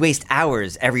 I would waste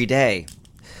hours every day.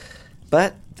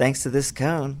 But thanks to this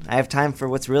cone, I have time for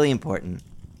what's really important,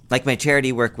 like my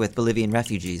charity work with Bolivian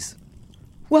refugees.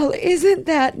 Well, isn't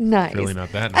that nice? Really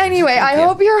not that nice. Anyway, I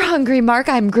hope you're hungry, Mark.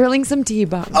 I'm grilling some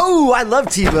T-bones. Oh, I love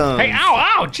T-bones. Hey,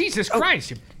 ow, Jesus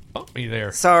Christ, you bumped me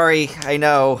there. Sorry, I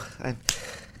know.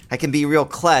 I can be real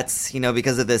klutz,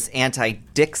 because of this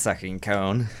anti-dick sucking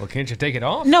cone. Well, can't you take it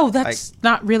off? No, that's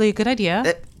not really a good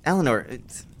idea. Eleanor,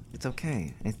 it's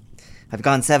okay. I've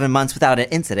gone 7 months without an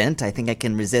incident. I think I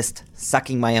can resist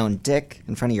sucking my own dick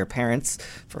in front of your parents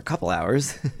for a couple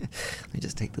hours. Let me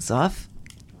just take this off.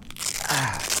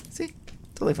 See?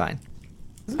 Totally fine.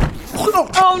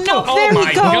 Oh, no, there he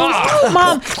goes. God. Oh,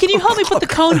 Mom, can you help me put the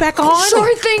cone back on?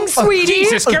 Sure thing, sweetie.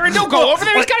 Jesus, Karen, don't go over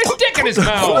there. He's got his dick in his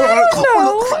mouth.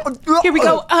 No. Here we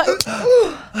go.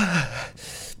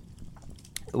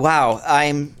 Wow,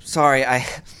 I'm sorry. I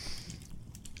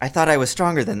thought I was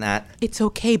stronger than that. It's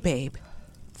okay, babe.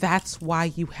 That's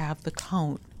why you have the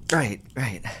cone. Right.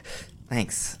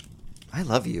 Thanks. I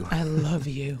love you. I love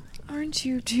you. Aren't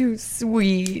you too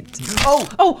sweet?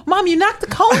 Oh, Mom, you knocked the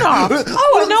cone off.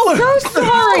 Oh, no, so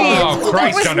sorry. Oh,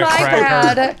 Christ on a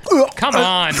cracker. Come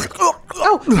on.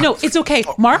 Oh, no, it's okay.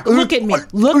 Mark, look at me.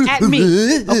 Look at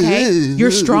me. Okay?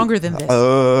 You're stronger than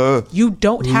this. You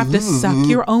don't have to suck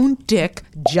your own dick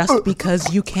just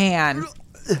because you can.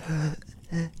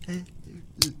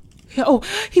 Oh,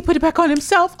 he put it back on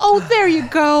himself. Oh, there you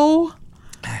go.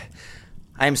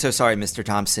 I'm so sorry, Mr.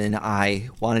 Thompson. I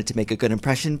wanted to make a good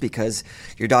impression because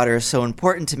your daughter is so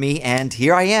important to me, and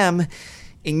here I am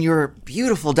in your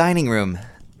beautiful dining room,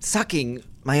 sucking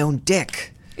my own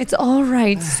dick. It's all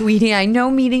right, sweetie. I know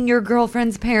meeting your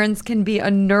girlfriend's parents can be a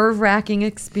nerve-wracking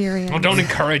experience. Oh, don't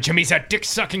encourage him. He's a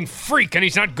dick-sucking freak, and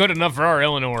he's not good enough for our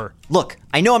Eleanor. Look,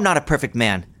 I know I'm not a perfect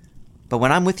man, but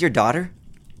when I'm with your daughter,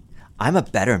 I'm a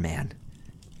better man.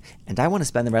 And I want to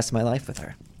spend the rest of my life with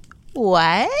her.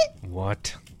 What?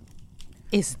 What?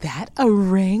 Is that a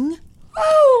ring?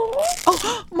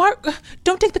 Oh, Mark,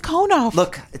 don't take the cone off.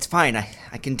 Look, it's fine.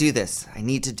 I can do this. I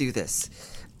need to do this.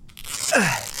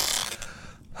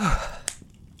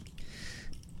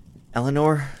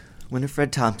 Eleanor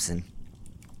Winifred Thompson.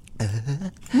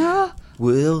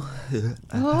 Will...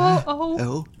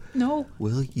 No.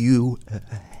 Will you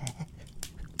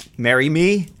marry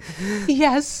me?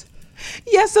 Yes.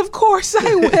 Yes, of course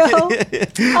I will.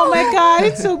 Oh my God,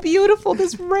 it's so beautiful,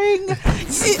 this ring.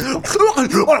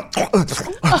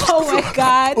 Oh my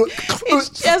God, it's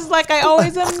just like I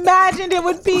always imagined it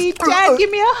would be. Dad,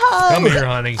 give me a hug. Come here,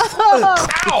 honey.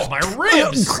 Ow, my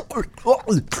ribs.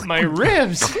 My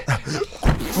ribs.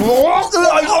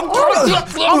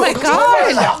 Oh my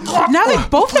God. Now they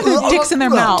both have their dicks in their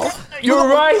mouth. You're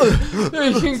right.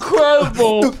 It's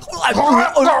incredible.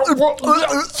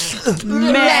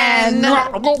 Man.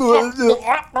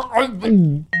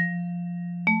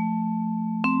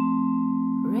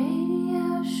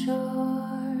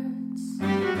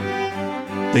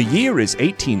 The year is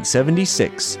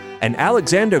 1876, and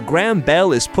Alexander Graham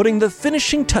Bell is putting the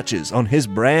finishing touches on his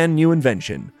brand new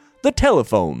invention, the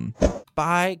telephone.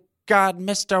 By God,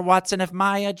 Mr. Watson, if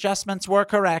my adjustments were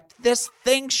correct, this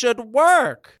thing should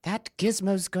work. That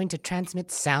gizmo's going to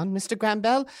transmit sound, Mr. Graham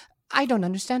Bell? I don't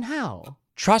understand how.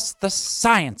 Trust the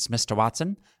science, Mr.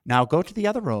 Watson. Now go to the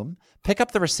other room, pick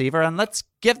up the receiver, and let's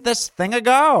give this thing a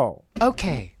go.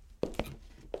 Okay.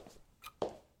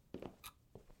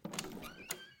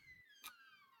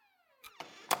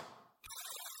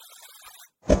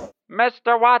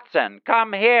 Mr. Watson,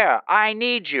 come here. I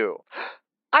need you.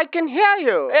 I can hear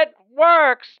you. It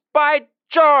works. By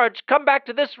George, come back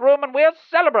to this room and we'll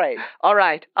celebrate. All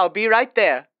right, I'll be right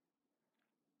there.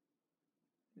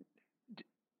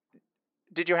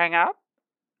 Did you hang up?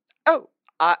 Oh,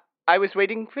 I was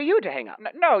waiting for you to hang up.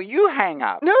 No, you hang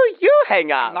up. No, you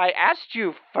hang up. I asked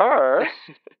you first.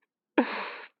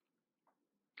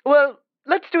 Well,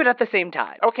 let's do it at the same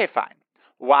time. Okay, fine.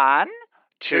 1,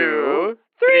 2,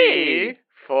 3,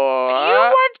 4. You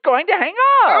weren't going to hang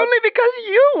up. Only because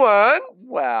you weren't.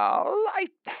 Well, I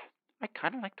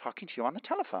kind of like talking to you on the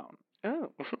telephone.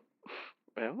 Oh,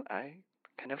 well, I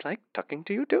kind of like talking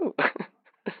to you too.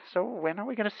 So when are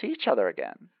we going to see each other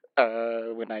again?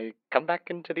 When I come back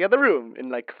into the other room in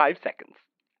like 5 seconds.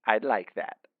 I'd like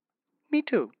that. Me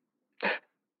too.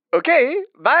 Okay,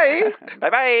 bye.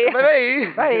 Bye-bye.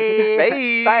 Bye-bye. Bye.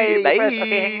 Bye. Bye. Bye. First,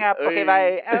 okay, hang up. Okay,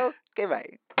 bye. Okay,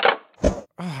 bye. Oh,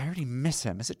 I already miss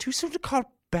him. Is it too soon to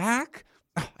call back?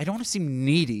 Oh, I don't want to seem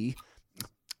needy.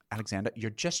 Alexander, you're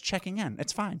just checking in.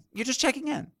 It's fine. You're just checking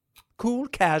in. Cool,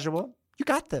 casual. You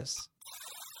got this.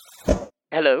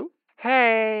 Hello?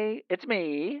 Hey, it's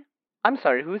me. I'm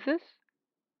sorry, who's this?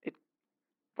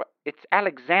 It's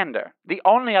Alexander, the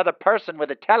only other person with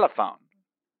a telephone.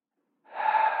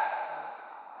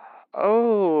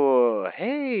 Oh,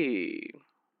 hey.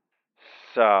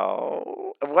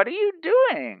 So, what are you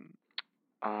doing?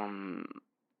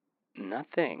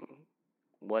 Nothing.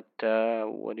 What are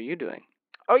you doing?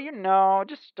 Oh, you know,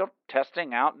 just still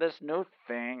testing out this new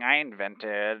thing I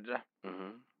invented.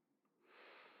 Mm-hmm.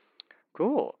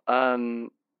 Cool.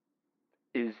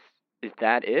 Is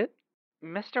that it?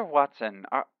 Mr. Watson,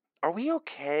 are we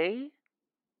okay?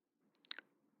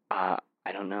 I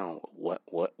don't know.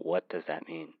 What does that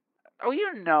mean? Oh,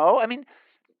 you know, I mean,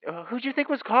 who'd you think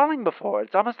was calling before?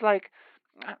 It's almost like,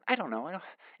 I don't know,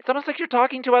 it's almost like you're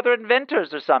talking to other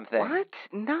inventors or something. What?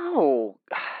 No.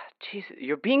 Jeez,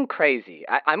 you're being crazy.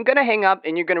 I'm going to hang up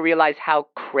and you're going to realize how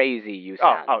crazy you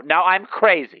sound. Oh, now I'm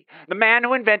crazy. The man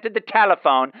who invented the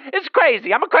telephone is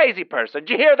crazy. I'm a crazy person.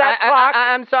 Did you hear that clock?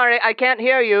 I'm sorry. I can't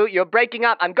hear you. You're breaking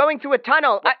up. I'm going through a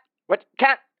tunnel. What?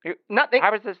 Can't. Nothing.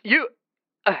 How is this? You.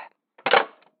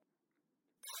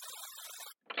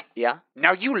 Yeah?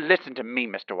 Now you listen to me,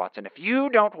 Mr. Watson. If you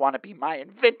don't want to be my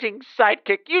inventing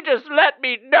sidekick, you just let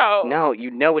me know. No,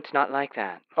 you know it's not like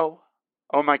that. Oh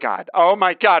my God. Oh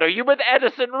my God. Are you with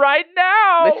Edison right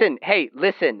now?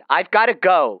 Listen. I've got to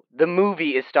go. The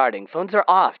movie is starting. Phones are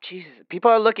off. Jesus,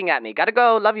 people are looking at me. Gotta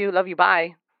go. Love you,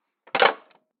 bye.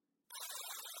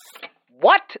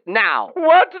 What now?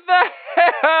 What the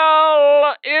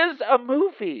hell is a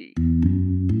movie?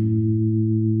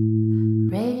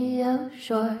 Radio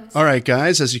Shorts. All right,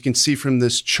 guys, as you can see from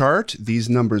this chart, these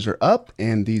numbers are up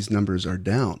and these numbers are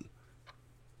down.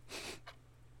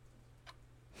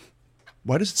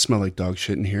 Why does it smell like dog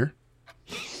shit in here?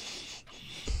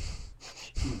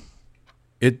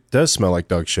 It does smell like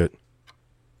dog shit.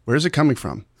 Where is it coming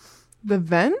from? The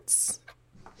vents?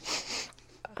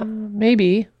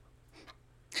 Maybe.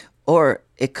 Or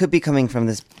it could be coming from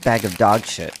this bag of dog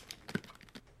shit.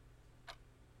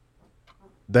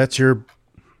 That's your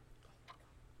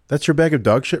bag of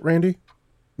dog shit, Randy?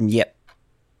 Yep.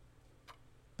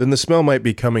 Then the smell might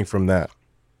be coming from that.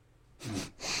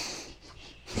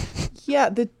 Yeah,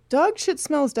 the dog shit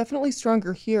smell is definitely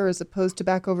stronger here as opposed to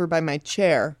back over by my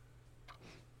chair.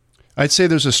 I'd say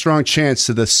there's a strong chance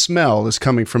that the smell is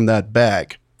coming from that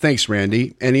bag. Thanks,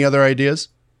 Randy. Any other ideas?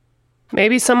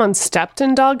 Maybe someone stepped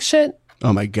in dog shit?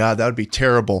 Oh my God, that would be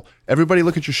terrible. Everybody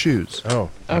look at your shoes. Oh.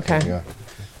 Okay. Yeah.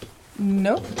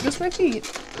 Nope, just my feet.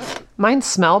 Mine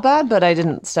smell bad, but I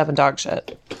didn't step in dog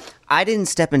shit. I didn't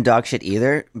step in dog shit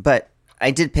either, but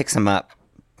I did pick some up,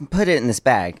 put it in this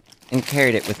bag, and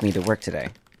carried it with me to work today.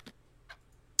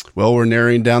 Well, we're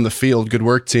narrowing down the field. Good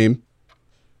work, team.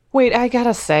 Wait, I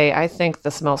gotta say, I think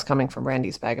the smell's coming from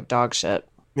Randy's bag of dog shit.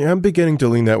 Yeah, I'm beginning to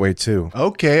lean that way too.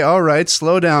 Okay, all right,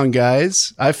 slow down,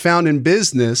 guys. I've found in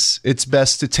business, it's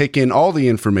best to take in all the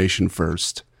information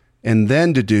first and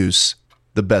then deduce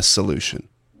the best solution.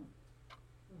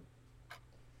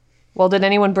 Well, did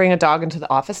anyone bring a dog into the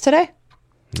office today?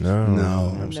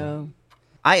 No.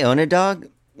 I own a dog.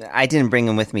 I didn't bring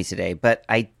him with me today, but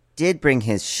I did bring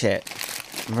his shit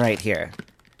right here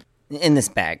in this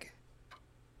bag.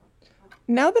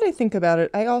 Now that I think about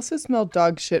it, I also smelled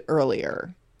dog shit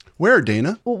earlier. Where,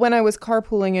 Dana? Well, when I was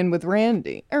carpooling in with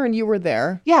Randy. Aaron, you were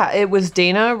there. Yeah, it was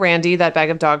Dana, Randy, that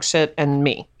bag of dog shit, and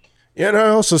me. Yeah, and I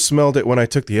also smelled it when I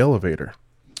took the elevator.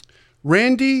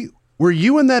 Randy, were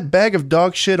you in that bag of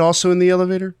dog shit also in the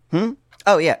elevator?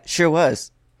 Oh, yeah, sure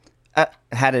was.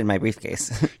 Had it in my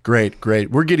briefcase. Great.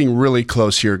 We're getting really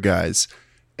close here, guys.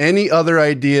 Any other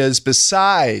ideas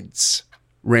besides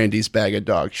Randy's bag of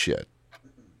dog shit?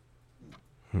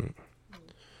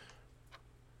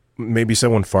 Maybe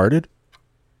someone farted?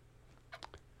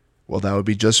 Well, that would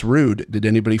be just rude. Did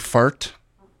anybody fart?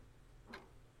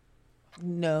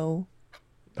 No.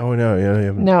 Oh, no.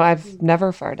 Yeah. No, I've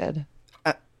never farted.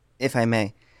 If I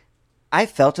may. I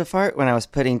felt a fart when I was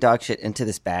putting dog shit into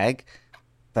this bag,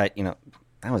 but,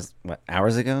 that was,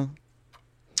 hours ago?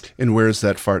 And where's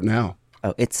that fart now?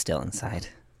 Oh, it's still inside.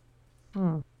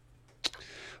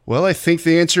 Well, I think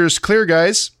the answer is clear,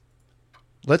 guys.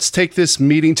 Let's take this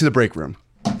meeting to the break room.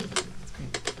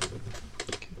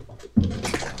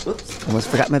 Oops, almost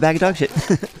forgot my bag of dog shit.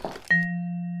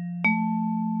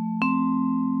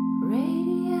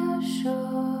 Radio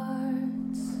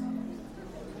Shorts.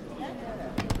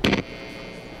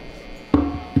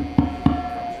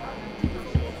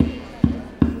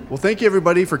 Well, thank you,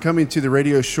 everybody, for coming to the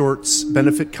Radio Shorts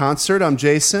benefit concert. I'm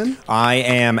Jason. I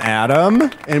am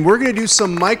Adam. And we're going to do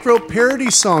some micro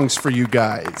parody songs for you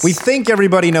guys. We think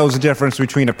everybody knows the difference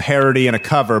between a parody and a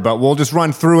cover, but we'll just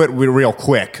run through it real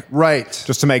quick. Right.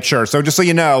 Just to make sure. So just so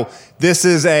you know, this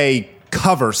is a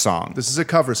cover song. This is a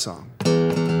cover song.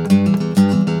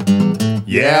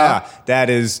 Yeah, that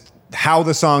is how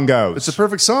the song goes. It's a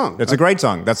perfect song. It's a great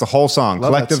song. That's the whole song.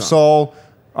 Love Collective that song. Soul.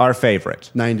 Our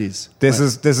favorite. 90s. This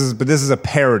is a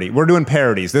parody. We're doing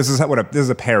parodies. This is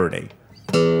a parody.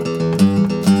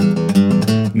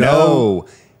 No.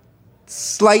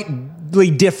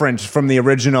 Slightly different from the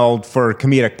original for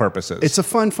comedic purposes. It's a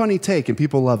fun, funny take, and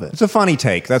people love it. It's a funny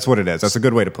take. That's what it is. That's a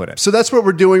good way to put it. So that's what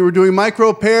we're doing. We're doing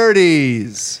micro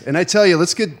parodies. And I tell you,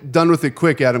 let's get done with it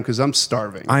quick, Adam, because I'm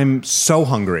starving. I'm so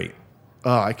hungry.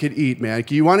 Oh, I could eat, man.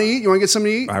 You want to eat? You want to get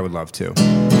something to eat? I would love to.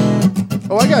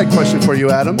 Oh, I got a question for you,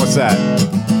 Adam. What's that?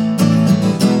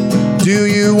 Do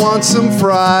you want some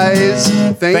fries?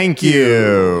 Thank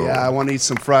you. Yeah, I want to eat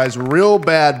some fries real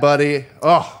bad, buddy.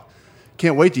 Oh,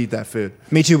 can't wait to eat that food.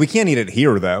 Me too. We can't eat it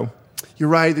here, though. You're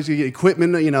right. There's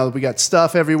equipment. We got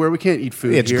stuff everywhere. We can't eat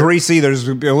food It's here. greasy. There's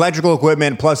electrical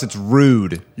equipment. Plus, it's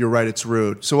rude. You're right. It's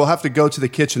rude. So we'll have to go to the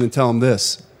kitchen and tell them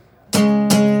this.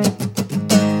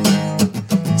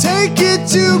 Take it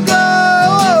to go.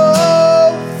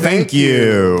 Thank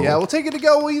you. Yeah, we'll take it to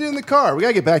go. We'll eat it in the car. We got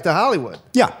to get back to Hollywood.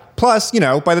 Yeah. Plus,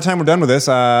 by the time we're done with this,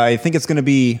 I think it's going to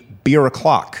be beer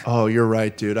o'clock. Oh, you're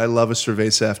right, dude. I love a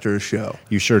cerveza after a show.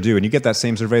 You sure do. And you get that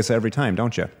same cerveza every time,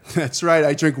 don't you? That's right.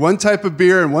 I drink one type of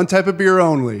beer and one type of beer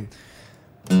only.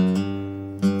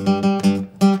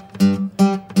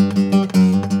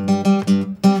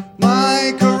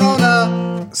 My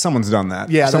Corona. Someone's done that.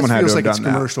 Yeah, Someone that had feels to like have it's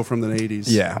done that. commercial from the 80s.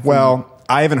 Yeah. Well,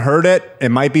 I haven't heard it. It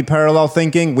might be parallel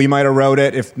thinking. We might have wrote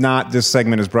it. If not, this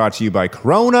segment is brought to you by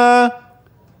Corona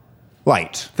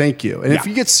Light. Thank you. And if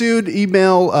you get sued,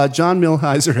 email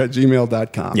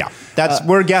johnmilheiser@gmail.com. Yeah,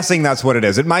 we're guessing that's what it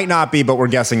is. It might not be, but we're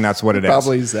guessing that's what it is.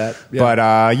 Probably is that. Yeah.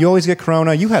 But you always get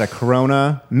Corona. You had a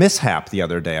Corona mishap the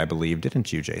other day, I believe,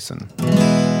 didn't you, Jason?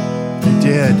 I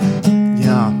did.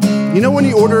 Yeah. You know when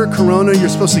you order a Corona, you're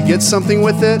supposed to get something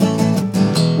with it?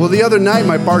 Well, the other night,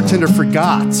 my bartender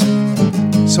forgot.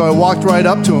 So I walked right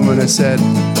up to him and I said,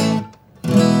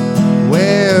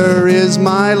 "Where is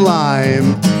my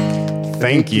lime?"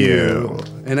 Thank you.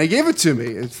 And I gave it to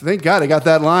me. Thank God I got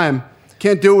that lime.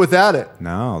 Can't do it without it.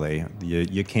 No,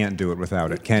 you can't do it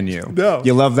without it, can you? No.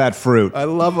 You love that fruit. I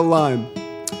love a lime.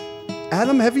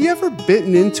 Adam, have you ever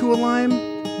bitten into a lime?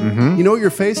 Mm-hmm. You know what your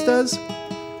face does?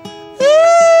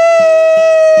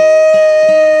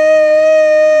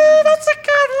 That's a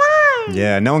good line.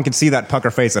 Yeah, no one can see that pucker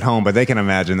face at home, but they can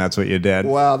imagine that's what you did.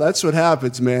 Wow, that's what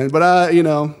happens, man. But I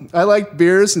like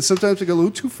beers, and sometimes I go a little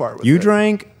too far with it. You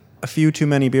drank a few too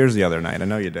many beers the other night. I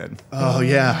know you did. Oh,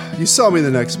 yeah. You saw me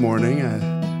the next morning.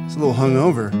 I was a little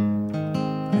hungover.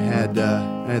 I had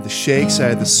the shakes. I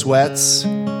had the sweats.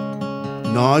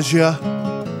 Nausea.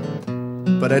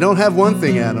 But I don't have one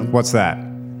thing, Adam. What's that?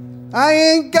 I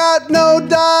ain't got no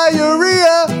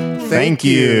diarrhea. Thank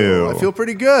you. I feel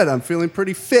pretty good. I'm feeling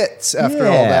pretty fit after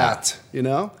all that,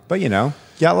 But,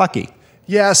 got lucky.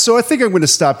 Yeah, so I think I'm going to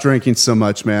stop drinking so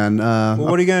much, man. Well,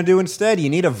 what are you going to do instead? You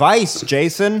need a vice,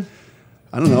 Jason.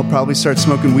 I don't know, probably start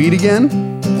smoking weed again.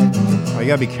 Oh, you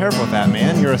got to be careful with that,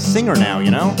 man. You're a singer now,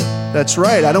 That's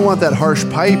right. I don't want that harsh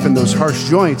pipe and those harsh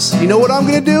joints. You know what I'm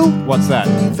going to do? What's that?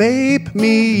 Vape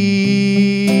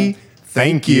me.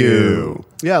 Thank you.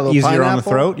 Yeah, a little easier pineapple. on the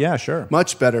throat. Yeah, sure.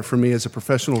 Much better for me as a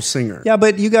professional singer. Yeah,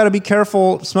 but you got to be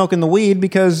careful smoking the weed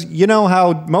because you know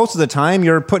how most of the time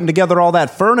you're putting together all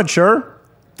that furniture.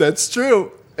 That's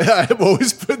true. I'm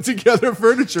always putting together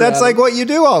furniture. That's Adam. like what you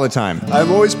do all the time.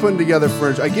 I'm always putting together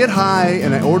furniture. I get high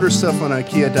and I order stuff on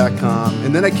IKEA.com,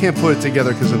 and then I can't put it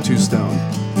together because I'm too stoned.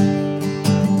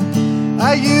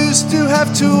 I used to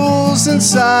have tools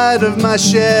inside of my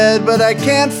shed, but I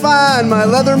can't find my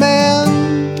Leatherman.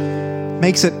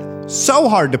 Makes it so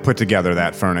hard to put together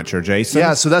that furniture, Jason.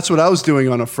 Yeah, so that's what I was doing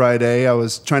on a Friday. I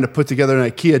was trying to put together an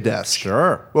IKEA desk.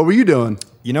 Sure. What were you doing?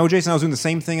 Jason, I was doing the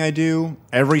same thing I do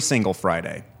every single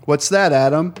Friday. What's that,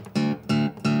 Adam?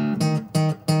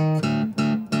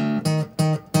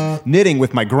 Knitting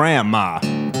with my grandma.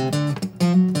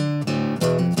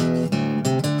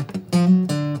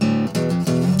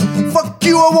 Fuck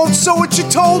you, I won't sew what you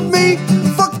told me.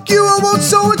 Fuck you, I won't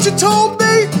sew what you told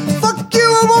me. Fuck you,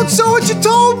 I won't sew what you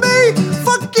told me.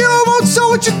 Fuck you, I won't sew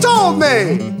what you told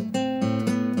me.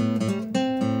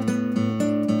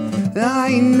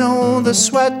 I know the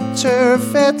sweater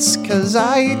fits 'cause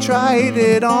I tried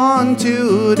it on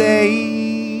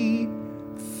today.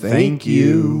 Thank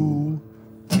you.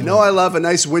 You know I love a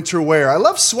nice winter wear. I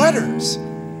love sweaters.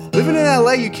 Living in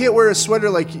LA, you can't wear a sweater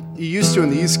like you used to in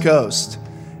the East Coast.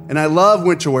 And I love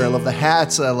winter wear. I love the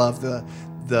hats. I love the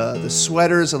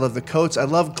sweaters. I love the coats. I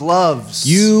love gloves.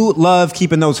 You love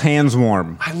keeping those hands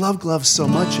warm. I love gloves so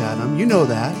much, Adam. You know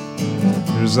that.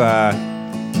 There's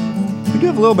we do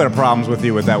have a little bit of problems with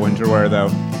you with that winter wear, though.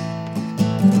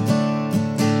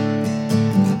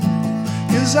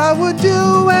 'Cause I would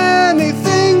do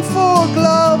anything for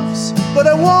gloves, but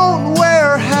I won't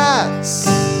wear hats.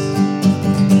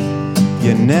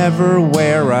 You never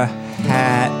wear a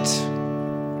hat.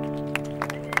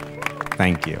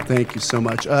 Thank you. Thank you so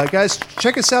much. Guys,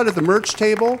 check us out at the merch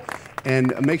table,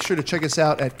 and make sure to check us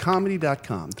out at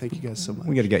comedy.com. Thank you guys so much.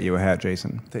 We got to get you a hat,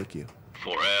 Jason. Thank you.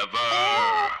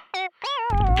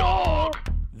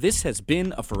 This has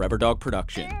been a Forever Dog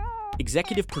production.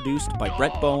 Executive produced by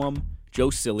Brett Boehm, Joe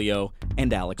Cilio,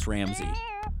 and Alex Ramsey.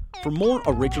 For more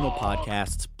original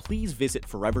podcasts, please visit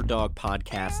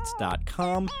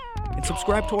foreverdogpodcasts.com and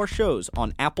subscribe to our shows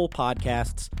on Apple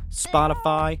Podcasts,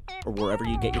 Spotify, or wherever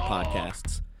you get your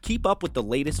podcasts. Keep up with the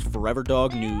latest Forever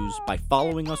Dog news by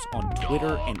following us on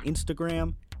Twitter and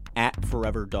Instagram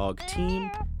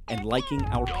 @ForeverDogTeam and liking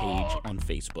our page on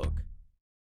Facebook.